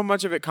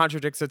much of it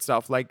contradicts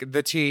itself. Like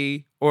the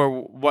tea, or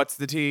what's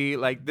the tea?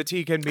 Like the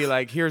tea can be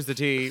like, here's the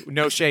tea,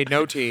 no shade,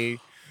 no tea.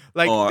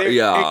 Like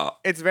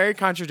it's very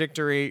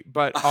contradictory,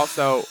 but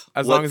also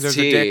as long as there's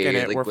a dick in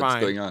it, like, we're what's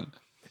fine. going on?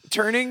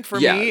 Turning for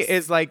Yes. me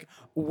is like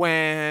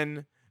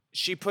when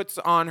she puts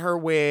on her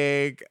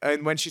wig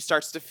and when she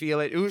starts to feel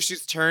it. Ooh,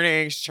 she's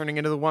turning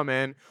into the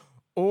woman.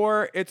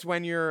 Or it's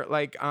when you're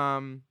like,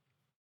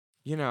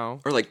 you know,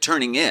 Or like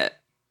turning it.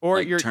 or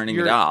like you're turning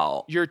you're, it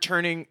out. You're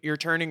turning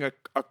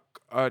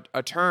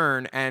a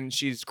turn and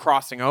she's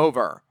crossing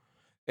over.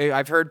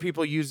 I've heard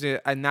people use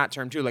it in that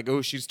term too, like,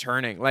 oh, she's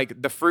turning.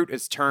 Like the fruit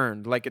is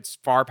turned, like it's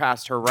far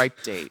past her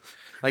ripe date.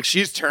 Like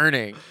she's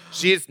turning.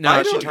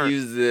 I don't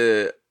use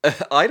it.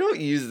 I don't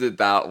use it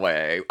that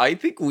way. I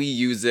think we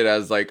use it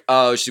as like,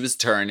 oh, she was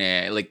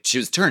turning, like she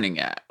was turning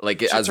it, like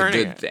She's as a turning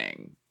good it.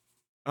 thing.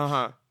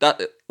 Uh-huh.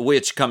 That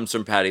which comes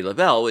from Patti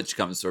LaBelle, which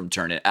comes from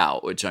Turn It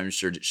Out, which I'm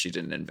sure she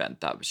didn't invent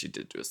that, but she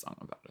did do a song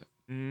about it.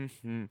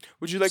 Mm-hmm.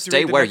 Would you like to Stay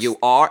read the where next- you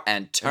are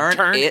and turn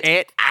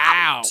it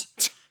out?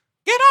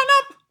 Get on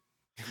up.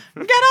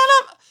 Get on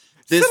up.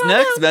 This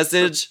next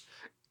message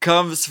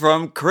comes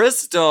from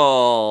Crystal.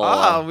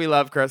 Oh, we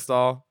love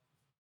Crystal.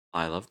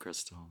 I love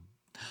Crystal.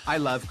 I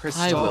love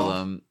Crystal. Hi,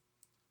 Willem.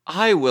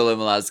 Hi, Willem,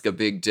 Alaska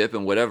Big Dip,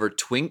 and whatever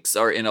twinks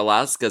are in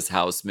Alaska's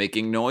house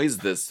making noise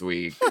this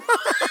week.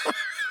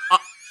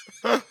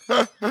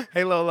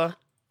 Hey, Lola.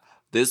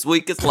 This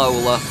week is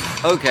Lola.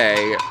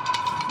 Okay.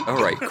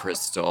 All right,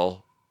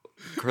 Crystal.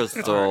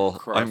 Crystal,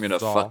 I'm gonna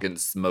Crystal. fucking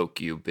smoke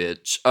you,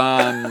 bitch.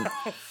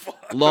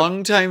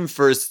 Long time,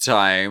 first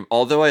time.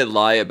 Although I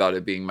lie about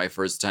it being my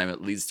first time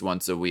at least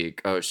once a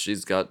week. Oh,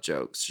 she's got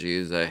jokes.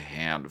 She's a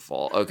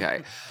handful.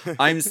 Okay.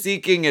 I'm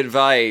seeking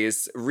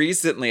advice.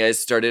 Recently, I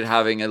started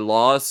having a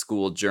law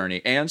school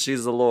journey, and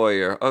she's a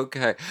lawyer.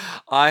 Okay.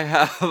 I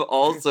have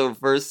also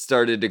first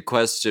started to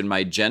question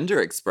my gender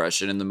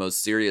expression in the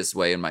most serious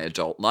way in my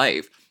adult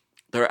life.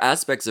 There are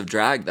aspects of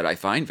drag that I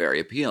find very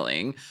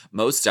appealing.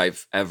 Most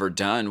I've ever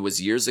done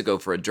was years ago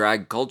for a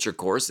drag culture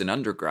course in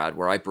undergrad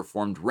where I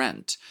performed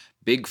Rent,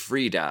 Big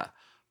Frida,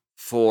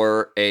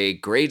 for a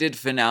graded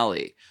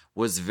finale.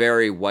 Was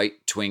very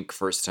white twink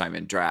first time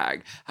in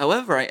drag.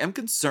 However, I am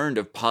concerned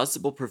of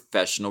possible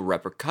professional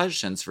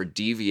repercussions for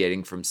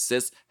deviating from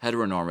cis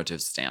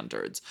heteronormative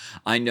standards.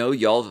 I know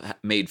y'all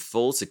made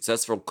full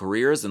successful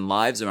careers and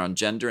lives around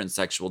gender and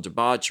sexual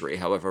debauchery.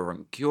 However,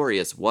 I'm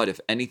curious what, if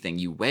anything,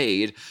 you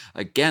weighed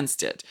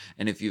against it,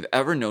 and if you've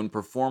ever known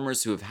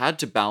performers who have had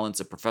to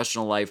balance a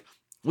professional life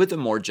with a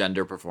more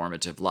gender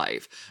performative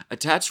life.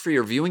 Attached for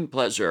your viewing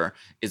pleasure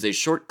is a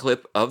short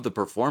clip of the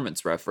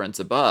performance reference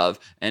above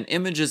and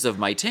images of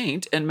my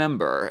taint and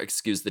member,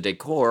 excuse the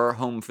decor,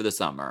 home for the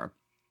summer.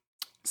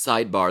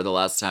 Sidebar, the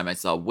last time I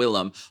saw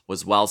Willem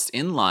was whilst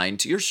in line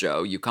to your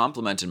show. You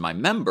complimented my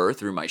member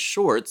through my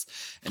shorts,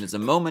 and it's a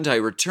moment I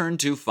return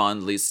to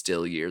fondly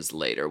still years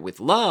later. With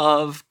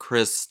love,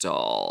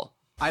 Crystal.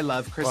 I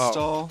love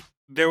Crystal.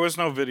 There was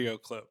no video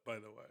clip, by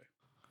the way.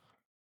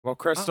 Well,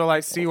 Crystal,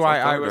 I see well, why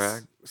fuck I our was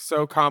drag.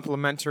 so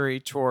complimentary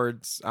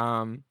towards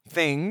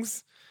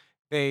things.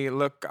 They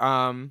look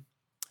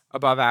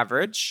above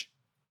average.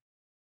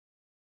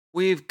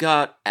 We've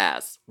got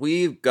ass.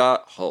 We've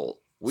got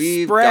hole.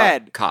 We've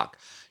Spread. got cock.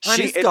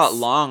 Honey, She's got it's-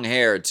 long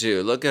hair,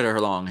 too. Look at her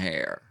long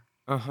hair.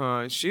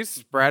 Uh-huh. She's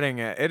spreading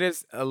it. It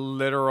is a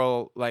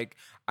literal, like,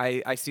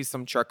 I see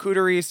some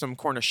charcuterie, some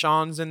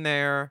cornichons in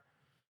there.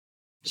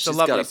 It's She's a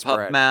lovely got a pup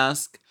spread.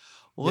 mask.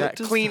 What Yeah,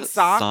 does clean that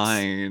socks.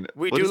 sign?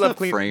 We What do is love that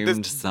clean.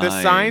 framed The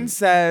sign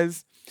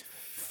says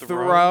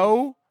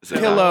throw Is it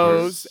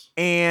pillows backwards?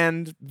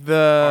 and Are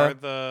the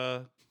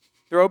the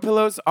throw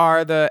pillows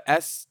are the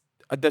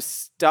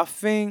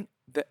stuffing,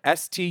 the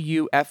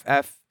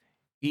STUFFED,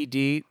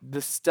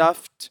 the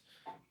stuffed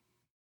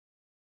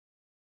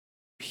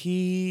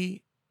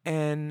PN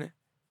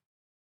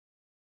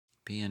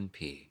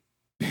PNP.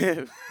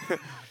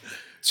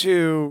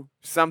 to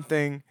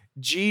something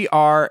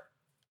GR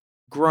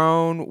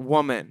grown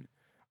woman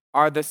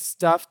are the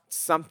stuffed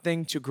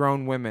something to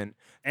grown women.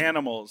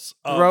 animals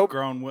of Throw-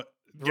 grown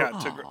yeah,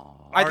 to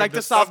I'd Are like the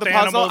to solve the stuffed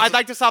puzzle. animals- I'd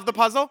like to solve the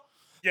puzzle.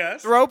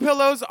 yes. Throw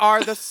pillows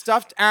are the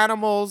stuffed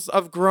animals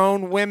of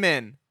grown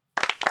women.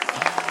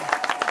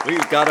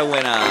 We've got a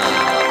winner.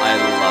 I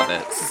love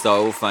it.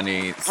 So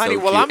funny. So Honey,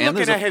 well, cute. I'm And looking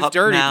there's a at his pup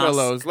dirty mask.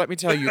 pillows. Let me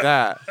tell you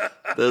that.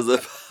 There's a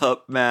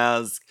pup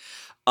mask.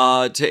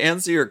 To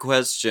answer your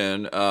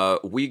question,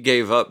 we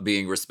gave up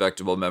being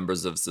respectable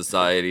members of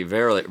society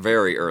very,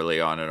 very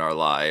early on in our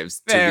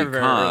lives Very early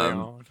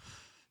on.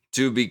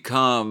 to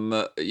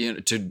become,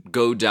 to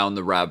go down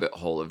the rabbit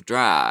hole of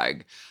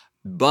drag.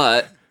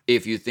 But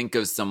if you think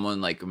of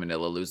someone like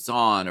Manila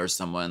Luzon or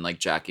someone like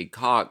Jackie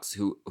Cox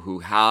who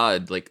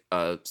had like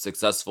a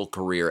successful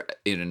career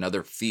in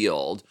another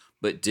field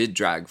but did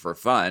drag for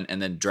fun,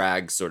 and then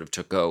drag sort of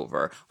took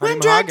over. When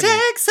drag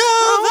takes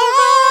over,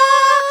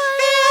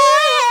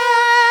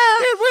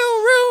 it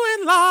will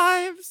ruin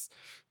lives.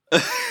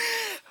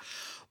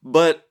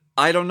 But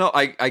I don't know.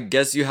 I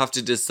guess you have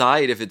to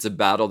decide if it's a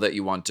battle that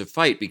you want to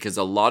fight, because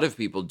a lot of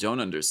people don't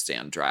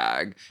understand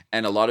drag,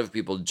 and a lot of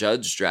people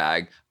judge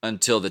drag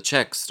until the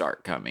checks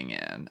start coming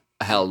in.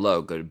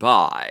 Hello,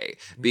 goodbye.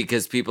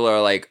 Because people are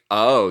like,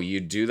 oh, you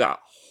do that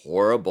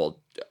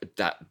horrible,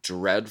 that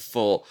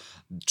dreadful,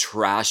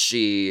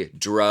 trashy,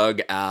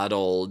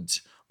 drug-addled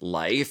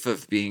life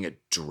of being a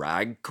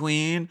drag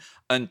queen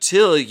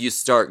until you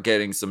start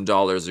getting some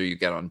dollars or you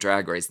get on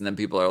Drag Race, and then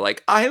people are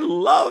like, I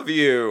love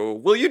you.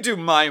 Will you do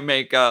my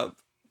makeup?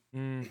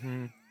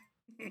 Mm-hmm.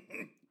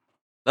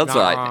 That's Not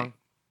what I wrong. think.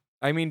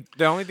 I mean,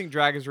 the only thing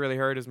drag has really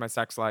hurt is my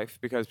sex life,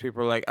 because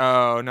people are like,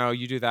 oh, no,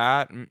 you do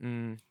that?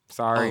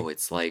 Sorry. Oh,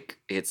 it's like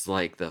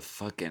the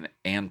fucking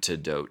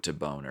antidote to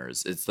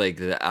boners. It's like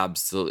the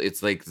absolute.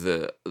 It's like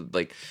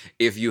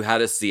if you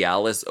had a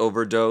Cialis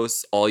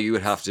overdose, all you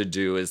would have to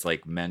do is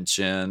like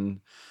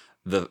mention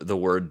the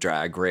word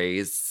Drag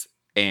Race,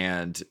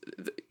 and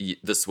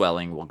the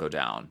swelling will go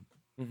down.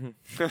 Mm-hmm.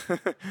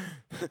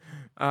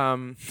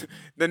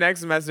 The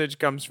next message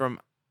comes from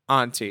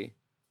Auntie.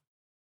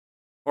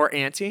 Or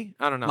Auntie?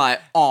 I don't know. My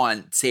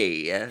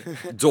auntie,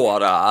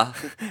 daughter.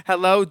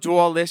 Hello,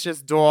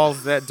 doll-licious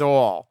dolls that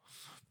doll.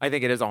 I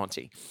think it is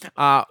Auntie.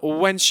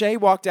 When Shay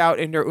walked out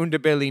in her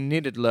underbelly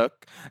knitted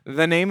look,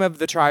 the name of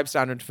the tribe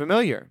sounded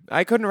familiar.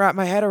 I couldn't wrap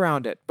my head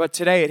around it, but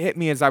today it hit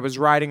me as I was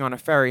riding on a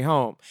ferry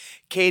home.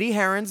 Katie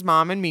Heron's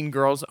mom in Mean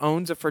Girls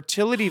owns a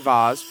fertility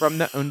vase from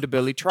the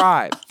underbelly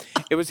tribe.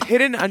 It was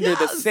hidden under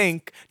the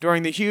sink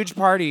during the huge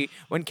party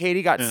when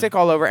Katie got sick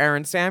all over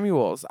Aaron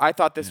Samuels. I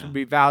thought this would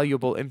be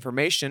valuable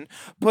information.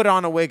 Put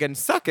on a wig and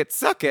suck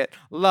it,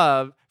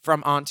 love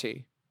from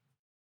Auntie.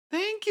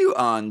 Thank you,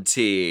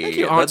 Auntie. Thank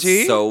you, Auntie.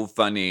 That's so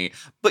funny.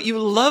 But you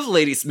love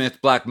Ladysmith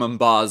Black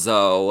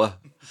Mambazo.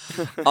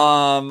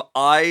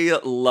 I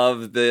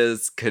love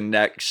this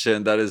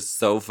connection. That is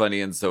so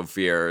funny and so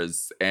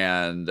fierce.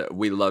 And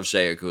we love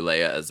Shea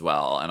Kulea as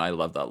well. And I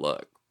love that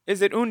look.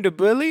 Is it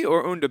underbelly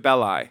or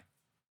underbelly?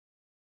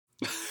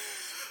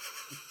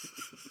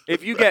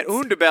 If you get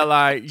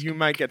underbelly, you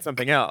might get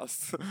something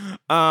else. Do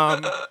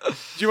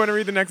you want to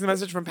read the next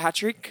message from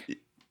Patrick?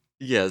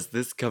 Yes,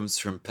 this comes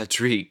from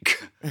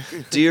Patrick.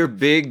 Dear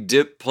Big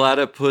Dip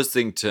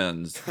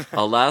Platypussingtons,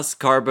 alas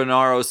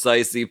carbonaro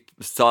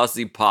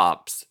saucy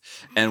pops,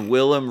 and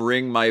Willem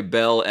ring my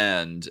bell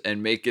end,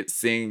 and make it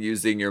sing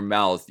using your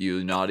mouth,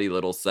 you naughty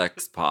little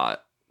sex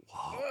pot.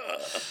 Whoa.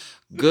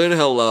 Good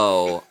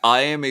hello.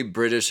 I am a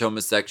British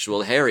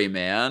homosexual hairy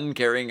man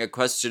carrying a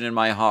question in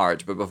my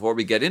heart. But before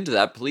we get into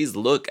that, please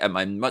look at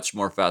my much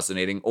more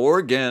fascinating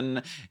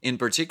organ, in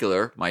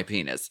particular, my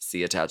penis.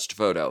 See attached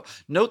photo.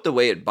 Note the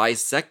way it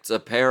bisects a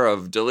pair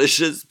of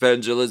delicious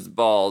pendulous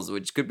balls,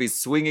 which could be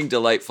swinging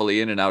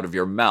delightfully in and out of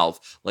your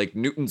mouth, like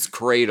Newton's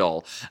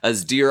cradle,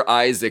 as dear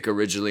Isaac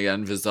originally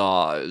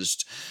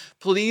envisaged.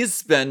 Please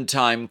spend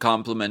time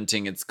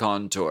complimenting its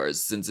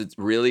contours, since it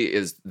really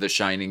is the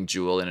shining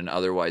jewel in an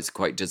otherwise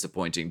quite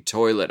disappointing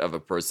toilet of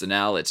a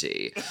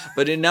personality.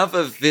 But enough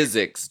of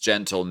physics,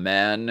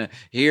 gentlemen.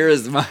 Here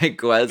is my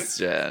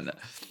question.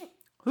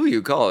 Who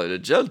you call it? A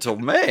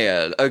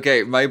gentleman?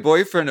 Okay, my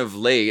boyfriend of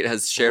late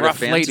has shared a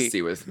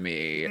fantasy with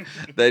me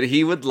that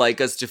he would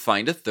like us to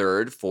find a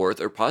third,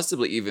 fourth, or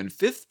possibly even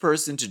fifth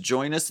person to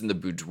join us in the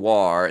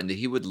boudoir, and that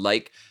he would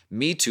like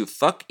me to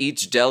fuck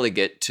each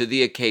delegate to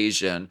the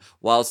occasion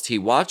whilst he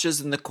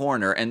watches in the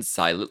corner and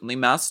silently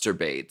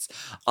masturbates.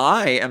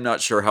 I am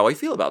not sure how I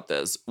feel about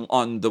this.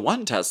 On the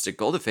one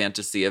testicle, the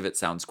fantasy of it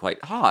sounds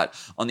quite hot.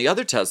 On the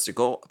other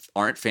testicle,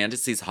 aren't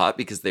fantasies hot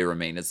because they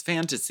remain as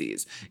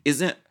fantasies?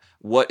 Isn't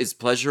what is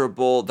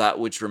pleasurable that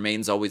which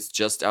remains always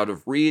just out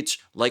of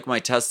reach, like my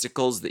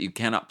testicles that you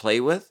cannot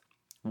play with?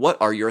 What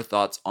are your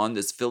thoughts on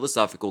this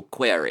philosophical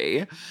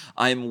query?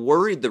 I'm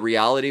worried the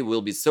reality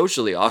will be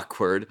socially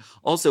awkward.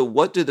 Also,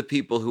 what do the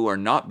people who are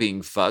not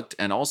being fucked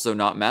and also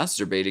not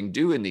masturbating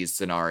do in these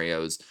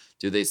scenarios?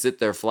 Do they sit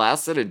there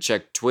flaccid and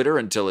check Twitter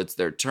until it's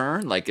their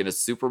turn, like in a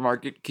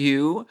supermarket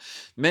queue?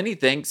 Many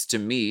thanks to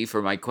me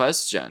for my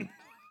question.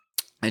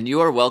 And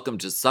you are welcome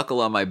to suckle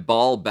on my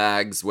ball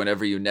bags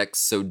whenever you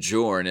next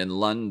sojourn in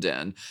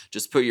London.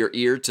 Just put your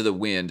ear to the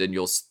wind and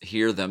you'll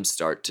hear them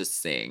start to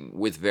sing.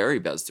 With very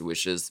best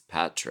wishes,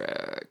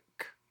 Patrick.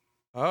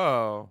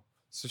 Oh,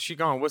 so she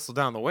gonna whistle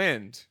down the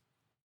wind.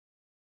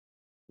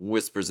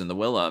 Whispers in the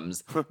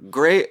Willems.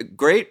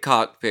 Great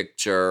cock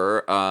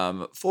picture.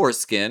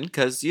 Foreskin,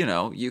 because, you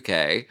know,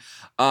 UK.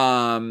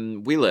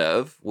 We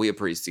live, we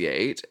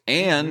appreciate.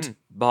 And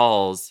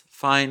balls.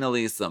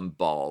 Finally, some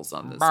balls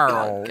on this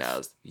Balls.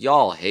 podcast.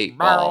 Y'all hate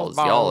Balls,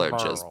 balls. Y'all are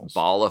balls, just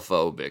balls.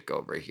 ballophobic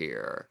over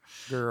here.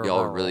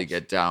 Y'all really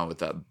get down with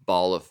that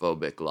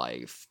ballophobic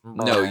life.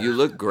 No, you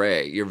look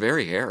great. You're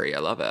very hairy. I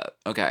love it.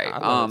 Okay. I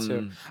love it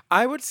too.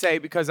 I would say,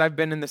 because I've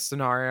been in this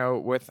scenario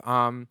with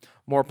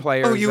more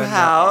players. Oh, you than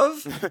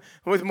have?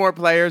 with more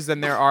players than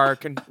there are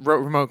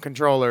remote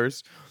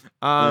controllers.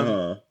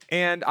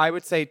 And I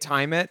would say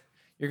time it.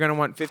 You're going to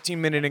want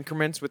 15-minute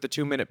increments with a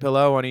 2-minute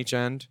pillow on each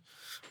end.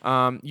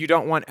 You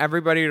don't want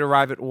everybody to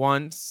arrive at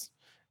once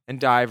and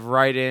dive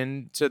right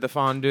into the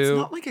fondue. It's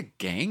not like a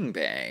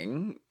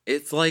gangbang.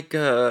 It's like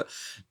the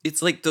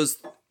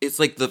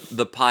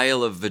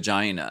pile of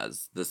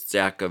vaginas, the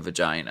stack of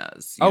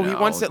vaginas. Oh, he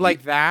wants it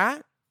like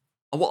that?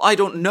 Well, I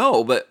don't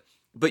know, but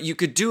you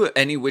could do it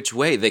any which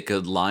way. They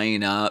could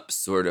line up,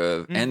 sort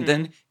of, and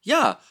then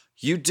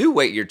you do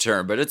wait your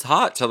turn. But it's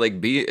hot to like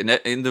be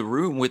in the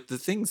room with the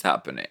things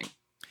happening.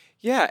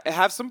 Yeah,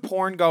 have some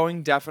porn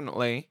going,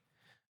 definitely.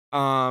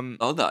 That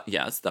would be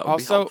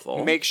helpful.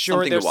 Also, make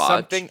sure there's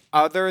something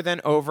other than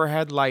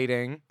overhead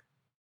lighting.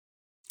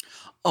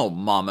 Oh,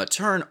 mama,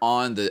 turn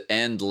on the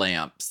end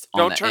lamps.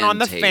 Don't turn on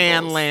the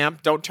fan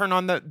lamp. Don't turn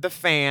on the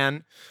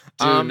fan.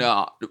 Do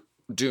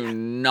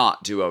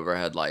not do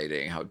overhead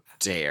lighting. How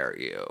dare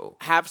you?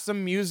 Have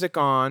some music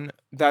on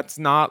that's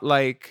not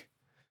like,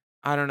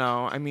 I don't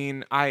know. I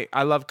mean, I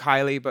love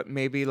Kylie, but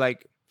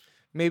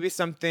maybe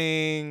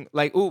something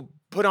like,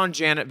 put on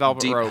Janet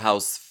Velvet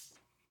Rope.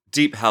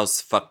 Deep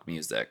house fuck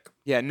music.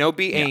 Yeah, no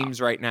B. Ames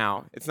right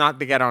now. It's not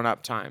the Get On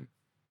Up time.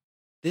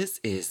 This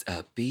is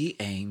a B.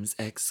 Ames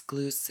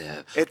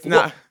exclusive. It's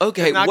not.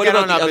 Okay, it's not what Get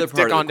about On the Up, other it's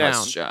part Dick of On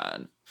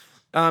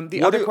the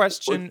Down.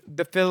 question?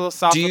 The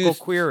philosophical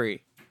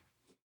query.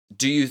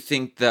 Do you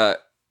think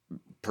that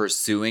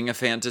pursuing a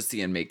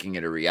fantasy and making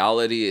it a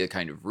reality, it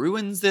kind of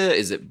ruins it?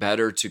 Is it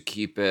better to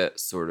keep it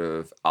sort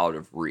of out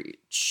of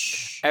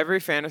reach?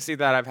 Every fantasy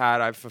that I've had,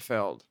 I've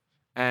fulfilled.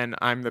 And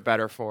I'm the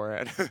better for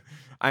it.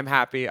 I'm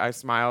happy. I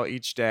smile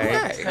each day.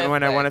 Right. And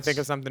when I want to think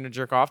of something to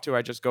jerk off to,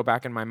 I just go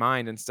back in my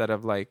mind instead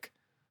of like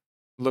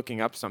looking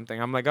up something.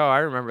 I'm like, oh, I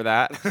remember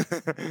that.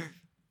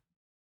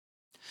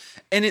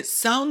 And it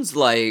sounds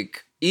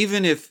like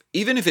even if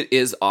it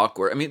is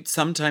awkward, I mean,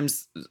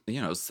 sometimes,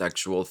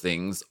 sexual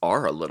things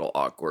are a little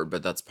awkward,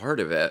 but that's part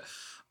of it,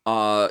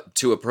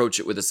 to approach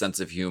it with a sense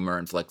of humor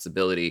and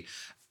flexibility.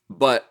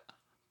 But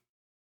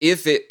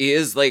if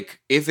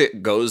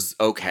it goes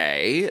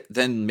okay,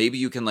 then maybe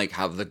you can like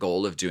have the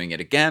goal of doing it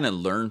again and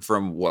learn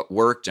from what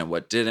worked and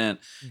what didn't.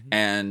 Mm-hmm.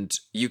 And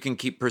you can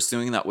keep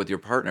pursuing that with your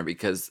partner,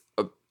 because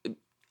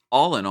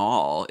all in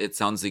all, it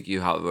sounds like you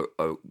have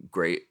a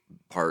great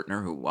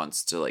partner who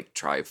wants to like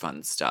try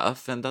fun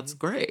stuff, and that's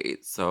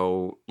great.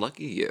 So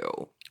lucky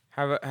you.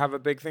 Have a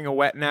big thing of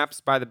wet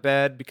naps by the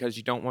bed, because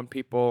you don't want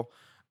people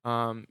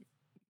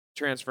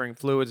transferring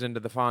fluids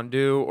into the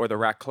fondue or the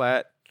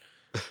raclette.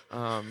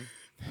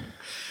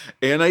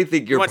 And I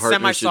think your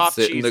partner should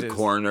sit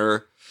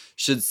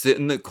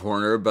in the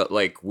corner, but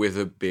like with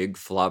a big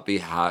floppy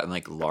hat and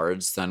like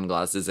large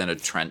sunglasses and a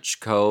trench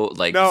coat,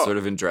 like sort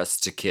of in Dress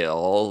to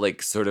Kill,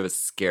 like sort of a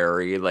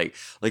scary, like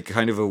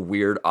kind of a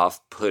weird,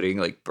 off-putting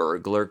like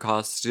burglar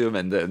costume,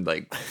 and then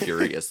like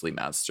furiously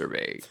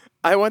masturbate.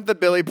 I want the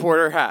Billy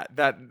Porter hat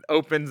that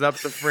opens up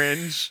the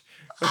fringe.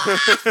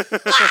 Please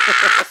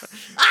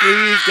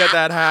get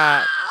that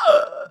hat.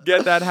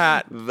 Get that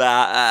hat.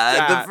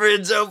 The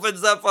fringe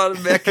opens up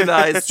on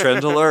mechanized.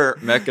 Trend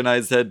alert.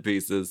 Mechanized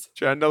headpieces.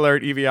 Trend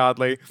alert, Evie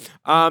Oddly.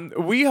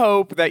 We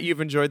hope that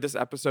you've enjoyed this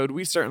episode.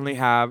 We certainly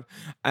have.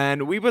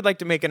 And we would like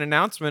to make an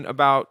announcement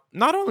about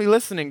not only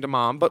listening to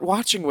Mom, but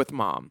watching with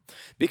Mom.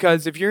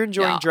 Because if you're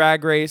enjoying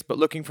Drag Race, but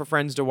looking for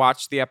friends to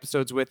watch the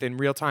episodes with in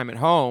real time at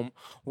home,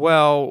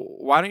 well,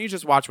 why don't you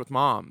just watch with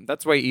Mom?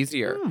 That's way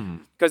easier.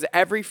 Because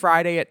every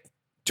Friday at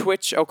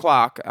Twitch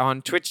o'clock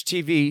on Twitch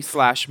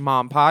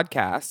TV/Mom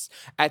Podcasts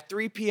at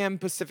 3 p.m.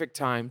 Pacific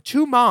time,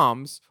 two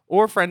moms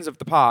or friends of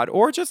the pod,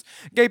 or just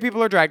gay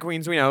people or drag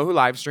queens we know who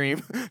live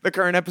stream the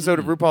current episode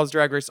of RuPaul's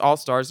Drag Race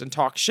All-Stars and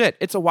talk shit.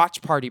 It's a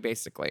watch party,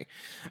 basically.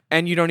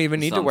 And you don't even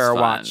need to wear a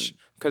watch,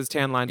 because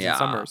tan lines and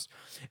summers.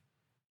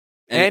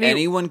 And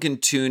anyone can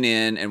tune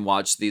in and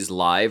watch these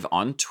live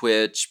on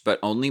Twitch, but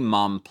only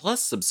Mom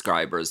Plus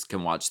subscribers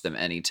can watch them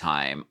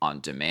anytime on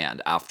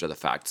demand after the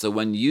fact. So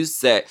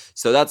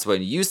that's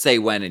when you say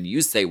when, and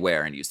you say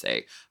where, and you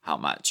say how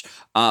much.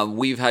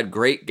 We've had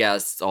great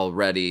guests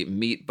already: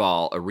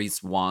 Meatball, Arise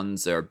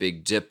Wanzer,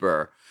 Big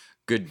Dipper,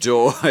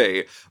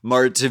 Godoy,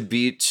 Marta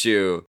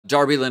Bichu,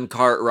 Darby Lynn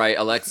Cartwright,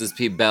 Alexis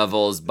P.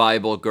 Bevels,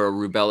 Bible Girl,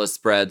 Rubella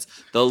Spreads.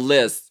 The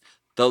list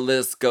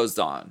goes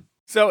on.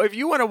 So if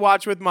you want to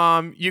watch with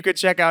Mom, you could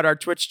check out our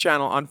Twitch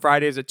channel on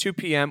Fridays at 2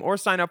 p.m. or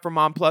sign up for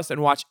Mom Plus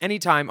and watch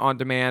anytime on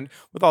demand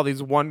with all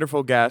these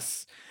wonderful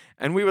guests.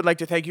 And we would like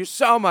to thank you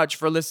so much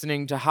for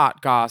listening to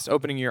Hot Goss,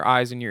 opening your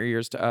eyes and your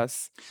ears to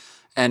us.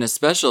 And a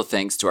special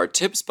thanks to our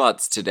tip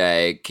spots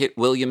today, Kit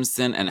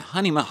Williamson and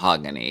Honey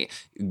Mahogany.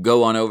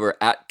 Go on over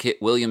at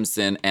Kit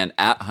Williamson and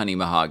at Honey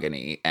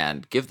Mahogany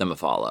and give them a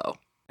follow.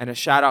 And a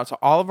shout out to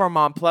all of our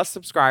Mom Plus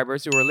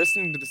subscribers who are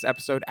listening to this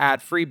episode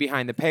ad-free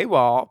behind the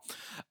paywall.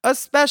 A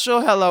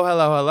special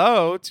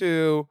hello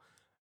to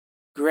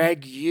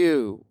Greg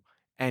Yu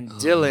and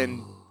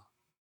Dylan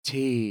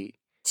T.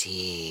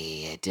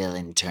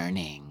 Dylan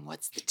Turning.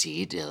 What's the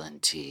T, Dylan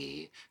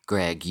T?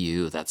 Greg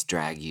Yu, that's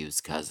Drag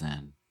U's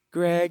cousin.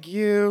 Greg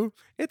Yu.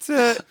 It's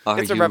a revelation. Are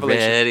you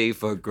ready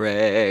for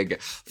Greg?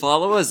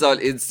 Follow us on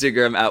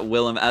Instagram at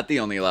Willem, at The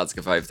Only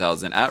Alaska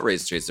 5000, at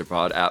Race Chaser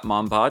Pod, at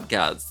Mom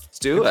Podcasts.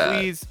 Do it.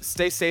 Please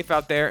stay safe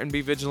out there and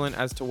be vigilant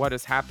as to what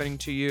is happening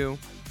to you.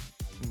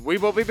 We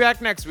will be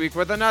back next week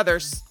with another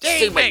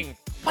steaming,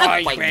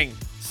 piping,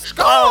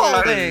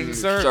 scalding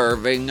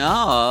serving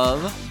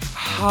of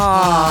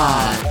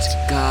hot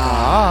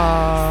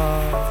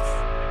goss.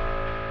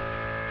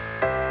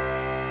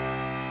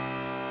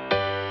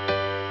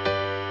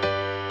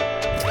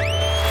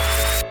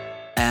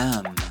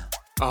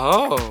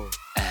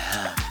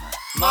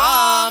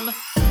 Mom!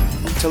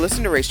 To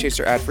listen to Race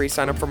Chaser ad-free,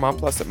 sign up for Mom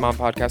Plus at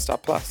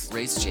mompodcast.plus.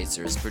 Race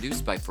Chaser is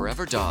produced by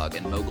Forever Dog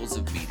and Moguls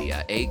of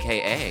Media,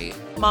 a.k.a.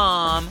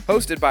 Mom.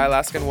 Hosted by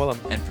Alaska and Willem.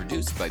 And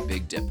produced by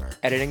Big Dipper.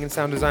 Editing and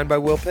sound design by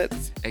Will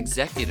Pitts.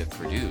 Executive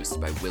produced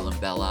by Willem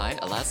Belli,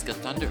 Alaska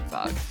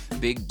Thunderfuck,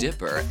 Big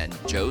Dipper, and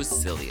Joe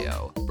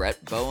Cilio,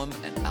 Brett Boehm,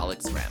 and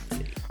Alex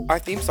Ramsey. Our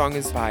theme song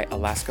is by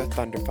Alaska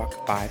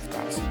Thunderfuck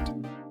 5000.